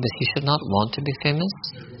job is he should not want to be famous.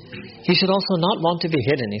 He should also not want to be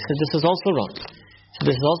hidden. He said this is also wrong. So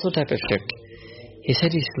this is also a type of shirk. He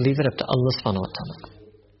said he should leave it up to Allah subhanahu wa ta'ala.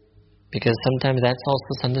 Because sometimes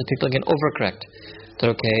people can overcorrect. That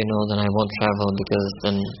okay, then I won't travel because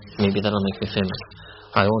then maybe that'll make me famous.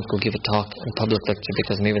 I won't go give a talk in public lecture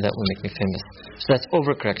because maybe that will make me famous. So that's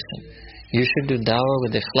overcorrection. You should do da'wah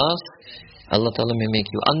with ikhlas. Allah Ta'ala may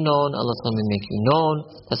make you unknown, Allah Ta'ala may make you known.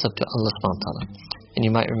 That's up to Allah subhanahu wa ta'ala. And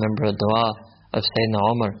you might remember a dua of Sayyidina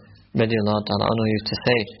Umar radiallahu ta'ala anhu used to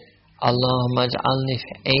say, Allahumma ja'alni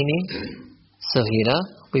fi aini saghira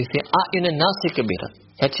wa fi a'yunin nasi kabira.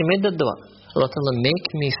 He actually made that dua. Allah ta'ala, make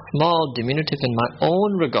me small, diminutive in my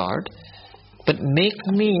own regard, but make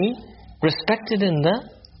me respected in the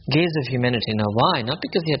gaze of humanity. Now why? Not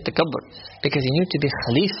because he had takabbur, because he knew to be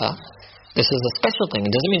Khalifa, this is a special thing.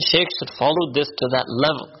 It doesn't mean Shaykh should follow this to that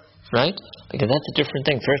level, right? Because that's a different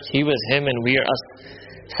thing. First he was him and we are us.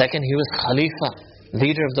 Second, he was Khalifa,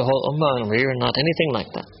 leader of the whole Ummah, and we are not anything like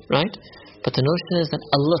that, right? But the notion is that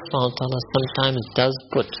Allah subhanahu wa ta'ala sometimes does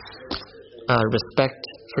put respect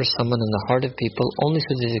for someone in the heart of people only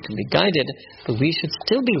so that they can be guided, but we should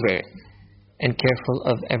still be wary and careful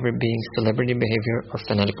of ever being celebrity behavior or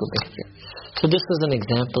fanatical behavior. So this was an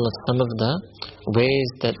example of some of the ways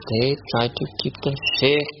that they try to keep the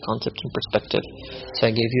shaykh concept in perspective. So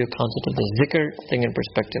I gave you a concept of the zikr thing in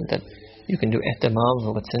perspective, that you can do ihtimam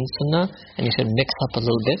of what's in sunnah, and you should mix up a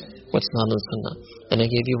little bit what's not in sunnah. Then I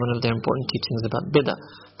gave you one of the important teachings about bid'ah.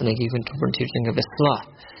 Then I gave you an important teaching of islah.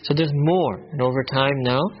 So there's more, and over time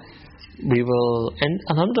now we will, and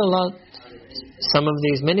alhamdulillah,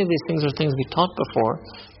 many of these things are things we taught before,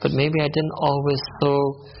 but maybe I didn't always so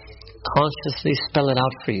consciously spell it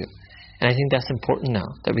out for you. And I think that's important now,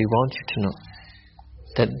 that we want you to know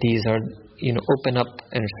that these are, open up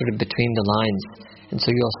and sort of between the lines. And so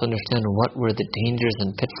you also understand what were the dangers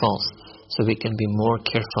and pitfalls, so we can be more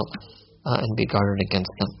careful and be guarded against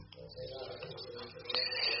them.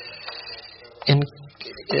 And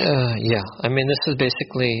this is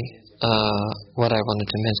basically what I wanted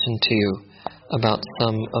to mention to you about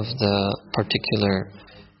some of the particular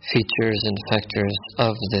features and factors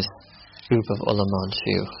of this group of ulama and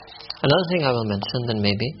shuyukh. Another thing I will mention then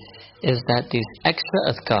maybe is that these extra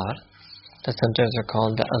azkar, that sometimes are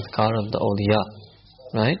called the azkar of the awliya,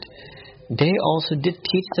 right? They also did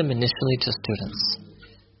teach them initially to students,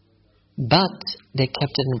 but they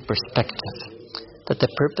kept it in perspective, that the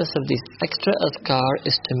purpose of these extra azkar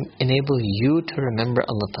is to enable you to remember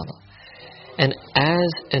Allah Ta'ala. And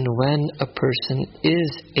as and when a person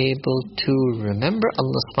is able to remember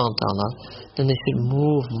Allah subhanahu wa ta'ala, then they should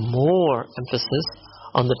move more emphasis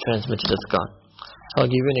on the transmitted azkar. So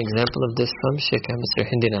I'll give you an example of this from Shaykh Mr.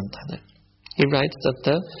 Hindi Ramtana. He writes that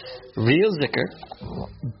the real zikr,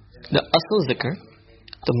 the asl zikr,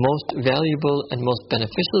 the most valuable and most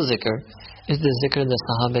beneficial zikr, is the zikr the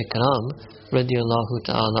Sahaba Karam radiallahu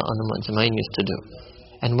ta'ala anhum ajmain used to do.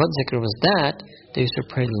 And what zikr was that? They used to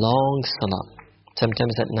pray long salah.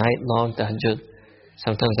 Sometimes at night, long tahajjud.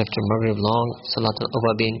 Sometimes after Maghrib, long salat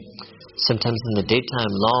al-awabin. Sometimes in the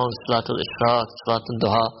daytime, long salat al-ishraq, salat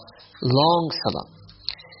al-duha. Long salah.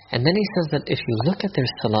 And then he says that if you look at their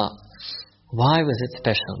salah, why was it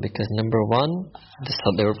special? Because number one,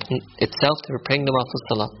 they were praying the Nawafil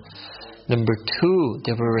salah. Number two,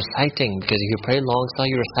 they were reciting, because if you pray long salah,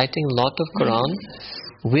 you're reciting a lot of Quran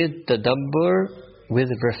with tadabbur, with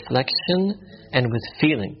reflection, and with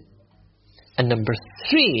feeling. And number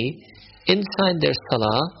three, inside their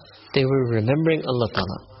salah, they were remembering Allah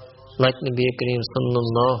Ta'ala. Like Nabi Kareem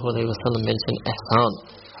sallallahu alayhi wa sallam mentioned ihsan,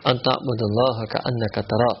 an ta'budallaha ka'annaka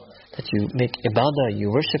tara, that you make ibadah, you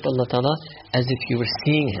worship Allah Ta'ala as if you were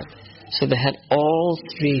seeing Him. So they had all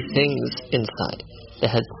three things inside. They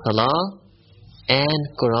had salah and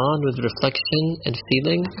Quran with reflection and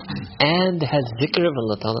feeling, and they had zikr of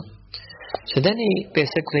Allah Ta'ala. So then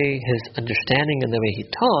his understanding and the way he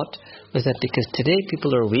taught was that because today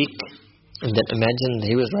people are weak, and then imagine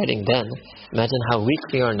he was writing then, imagine how weak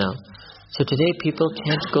we are now. So today people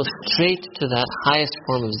can't go straight to that highest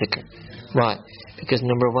form of zikr. Why? Because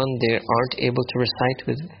number one, they aren't able to recite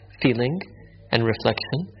with feeling and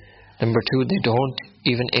reflection. Number two, they don't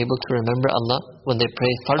even able to remember Allah when they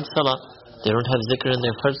pray fard salah. They don't have zikr in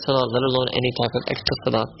their fard salah, let alone any type of extra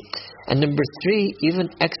salah. And number three, even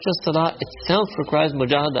extra salah itself requires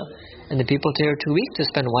mujahada. And the people today are too weak to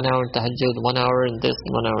spend 1 hour in tahajjud, 1 hour in this,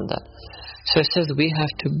 and 1 hour in that. So it says we have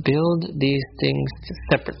to build these things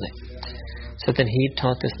separately. So then he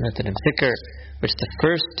taught this method of zikr, which the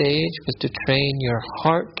first stage was to train your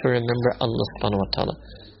heart to remember Allah subhanahu wa ta'ala,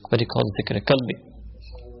 what he called zikr qalbi.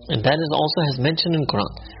 And that is also has mentioned in Quran.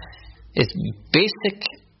 Its basic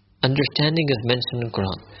understanding is mentioned in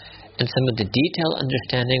Quran, and some of the detailed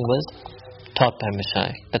understanding was taught by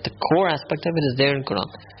Mashayikh. But the core aspect of it is there in Quran.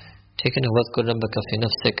 Taken a وَذْكُرْ رَبَّكَ فِي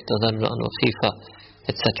نَفْسِكَ تَضَرُّعًا وَخِيفًا,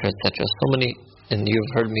 etc., etc. So many, and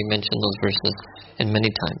you've heard me mention those verses in many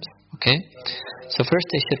times. Okay? So first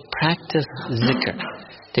they should practice zikr.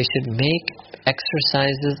 They should make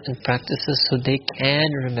exercises and practices so they can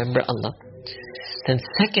remember Allah. Then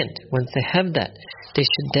second, once they have that, they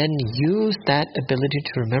should then use that ability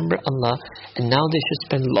to remember Allah, and now they should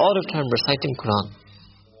spend a lot of time reciting Quran,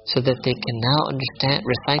 so that they can now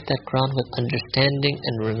recite that Quran with understanding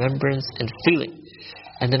and remembrance and feeling.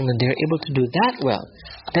 And then when they're able to do that well,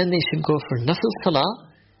 then they should go for nafil salah,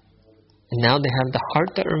 and now they have the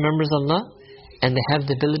heart that remembers Allah, and they have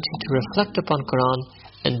the ability to reflect upon Quran,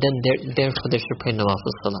 and then therefore they should pray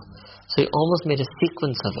nawafil salah. So he almost made a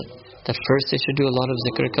sequence of it, that first they should do a lot of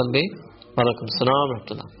zikr qalbi, walaikum salam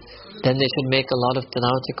rahmatullah. Then they should make a lot of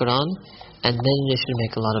tilawat Quran, and then they should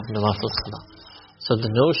make a lot of nawafil salah. So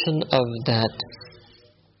the notion of that,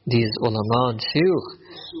 these ulama and shuyukh,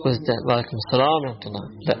 was that walaikum salam rahmatullah,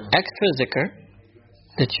 the extra zikr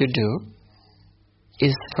that you do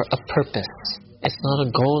is for a purpose. It's not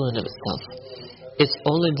a goal in itself. It's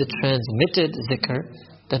only the transmitted zikr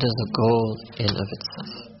that is a goal in of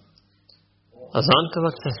itself. Azan ka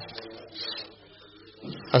waqt hai.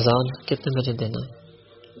 Azan kitne baje dena hai?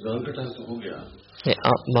 Azan ka time to ho gaya. ये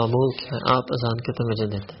आप मामूल क्या है? आप अजान कितने बजे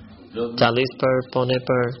देते हैं? 40 पर, पौने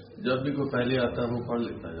पर? जब भी कोई पहले आता है वो पढ़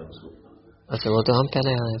लेता है जब उसको। अच्छा, वो तो हम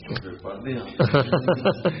पहले आए फिर पढ़ दिया।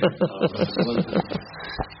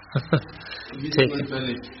 ठीक है,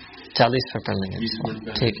 40 पर पढ़ लेंगे।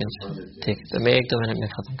 ठीक है, ठीक है, तो मैं 1-2 मिनट में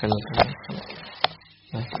खत्म कर लूँगा।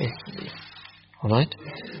 Alright?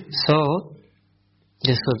 So,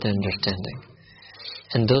 this was the understanding.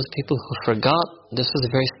 And those people who forgot, this was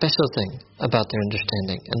a very special thing about their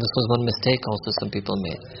understanding. And this was one mistake also some people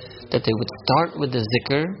made. That they would start with the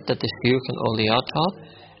zikr that the shuyukh and awliya taught,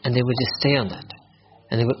 and they would just stay on that.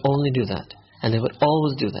 And they would only do that. And they would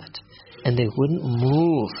always do that. And they wouldn't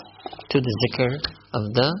move to the zikr of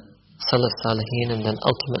the Salaf Salihin, and then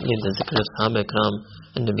ultimately the zikr of Sahaba Ikram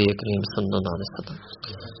and Nabi Kareem Sallallahu Alaihi Wasallam.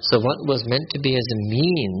 So what was meant to be as a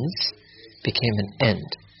means became an end.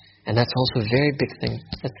 And that's also a very big thing.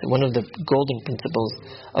 That's one of the golden principles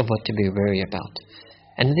of what to be wary about.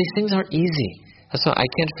 And these things aren't easy. That's why I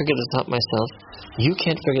can't figure this out myself. You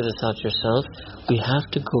can't figure this out yourself. We have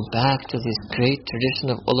to go back to this great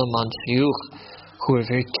tradition of ulama and shuyukh who are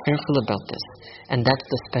very careful about this. And that's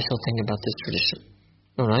the special thing about this tradition.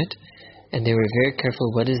 Alright? And they were very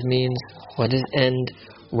careful what is means, what is end,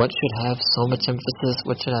 what should have so much emphasis,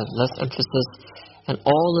 what should have less emphasis. And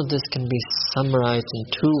all of this can be summarized in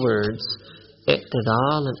 2 words,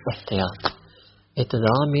 i'tidal and ihtiyat.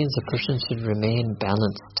 I'tidal means a person should remain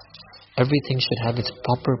balanced. Everything should have its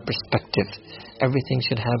proper perspective. Everything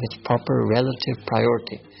should have its proper relative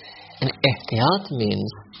priority. And ihtiyat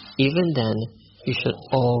means, even then, you should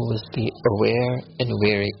always be aware and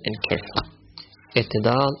wary and careful.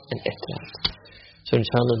 I'tidal and ihtiyat. So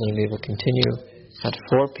inshallah then we will continue at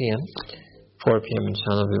 4 p.m. 4 p.m.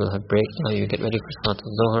 inshallah we will have break. Now you get ready for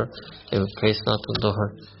Salatul Dhuhr. They will pray Salatul Dhuhr.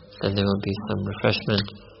 Then there will be some refreshment.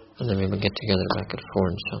 And then we will get together back at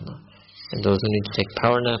 4 inshallah. And those who need to take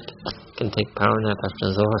power nap can take power nap after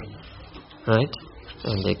Dhuhr. Right?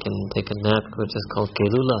 And they can take a nap which is called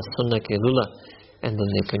Kailula, Sunnah Kailula. And then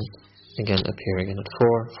they can again appear again at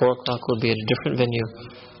 4. 4 o'clock will be at a different venue,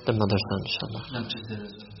 the Madrasa inshallah.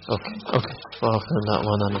 Okay. Wa akhiru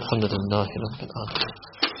da'wana alhamdulillahi rabbil alamin.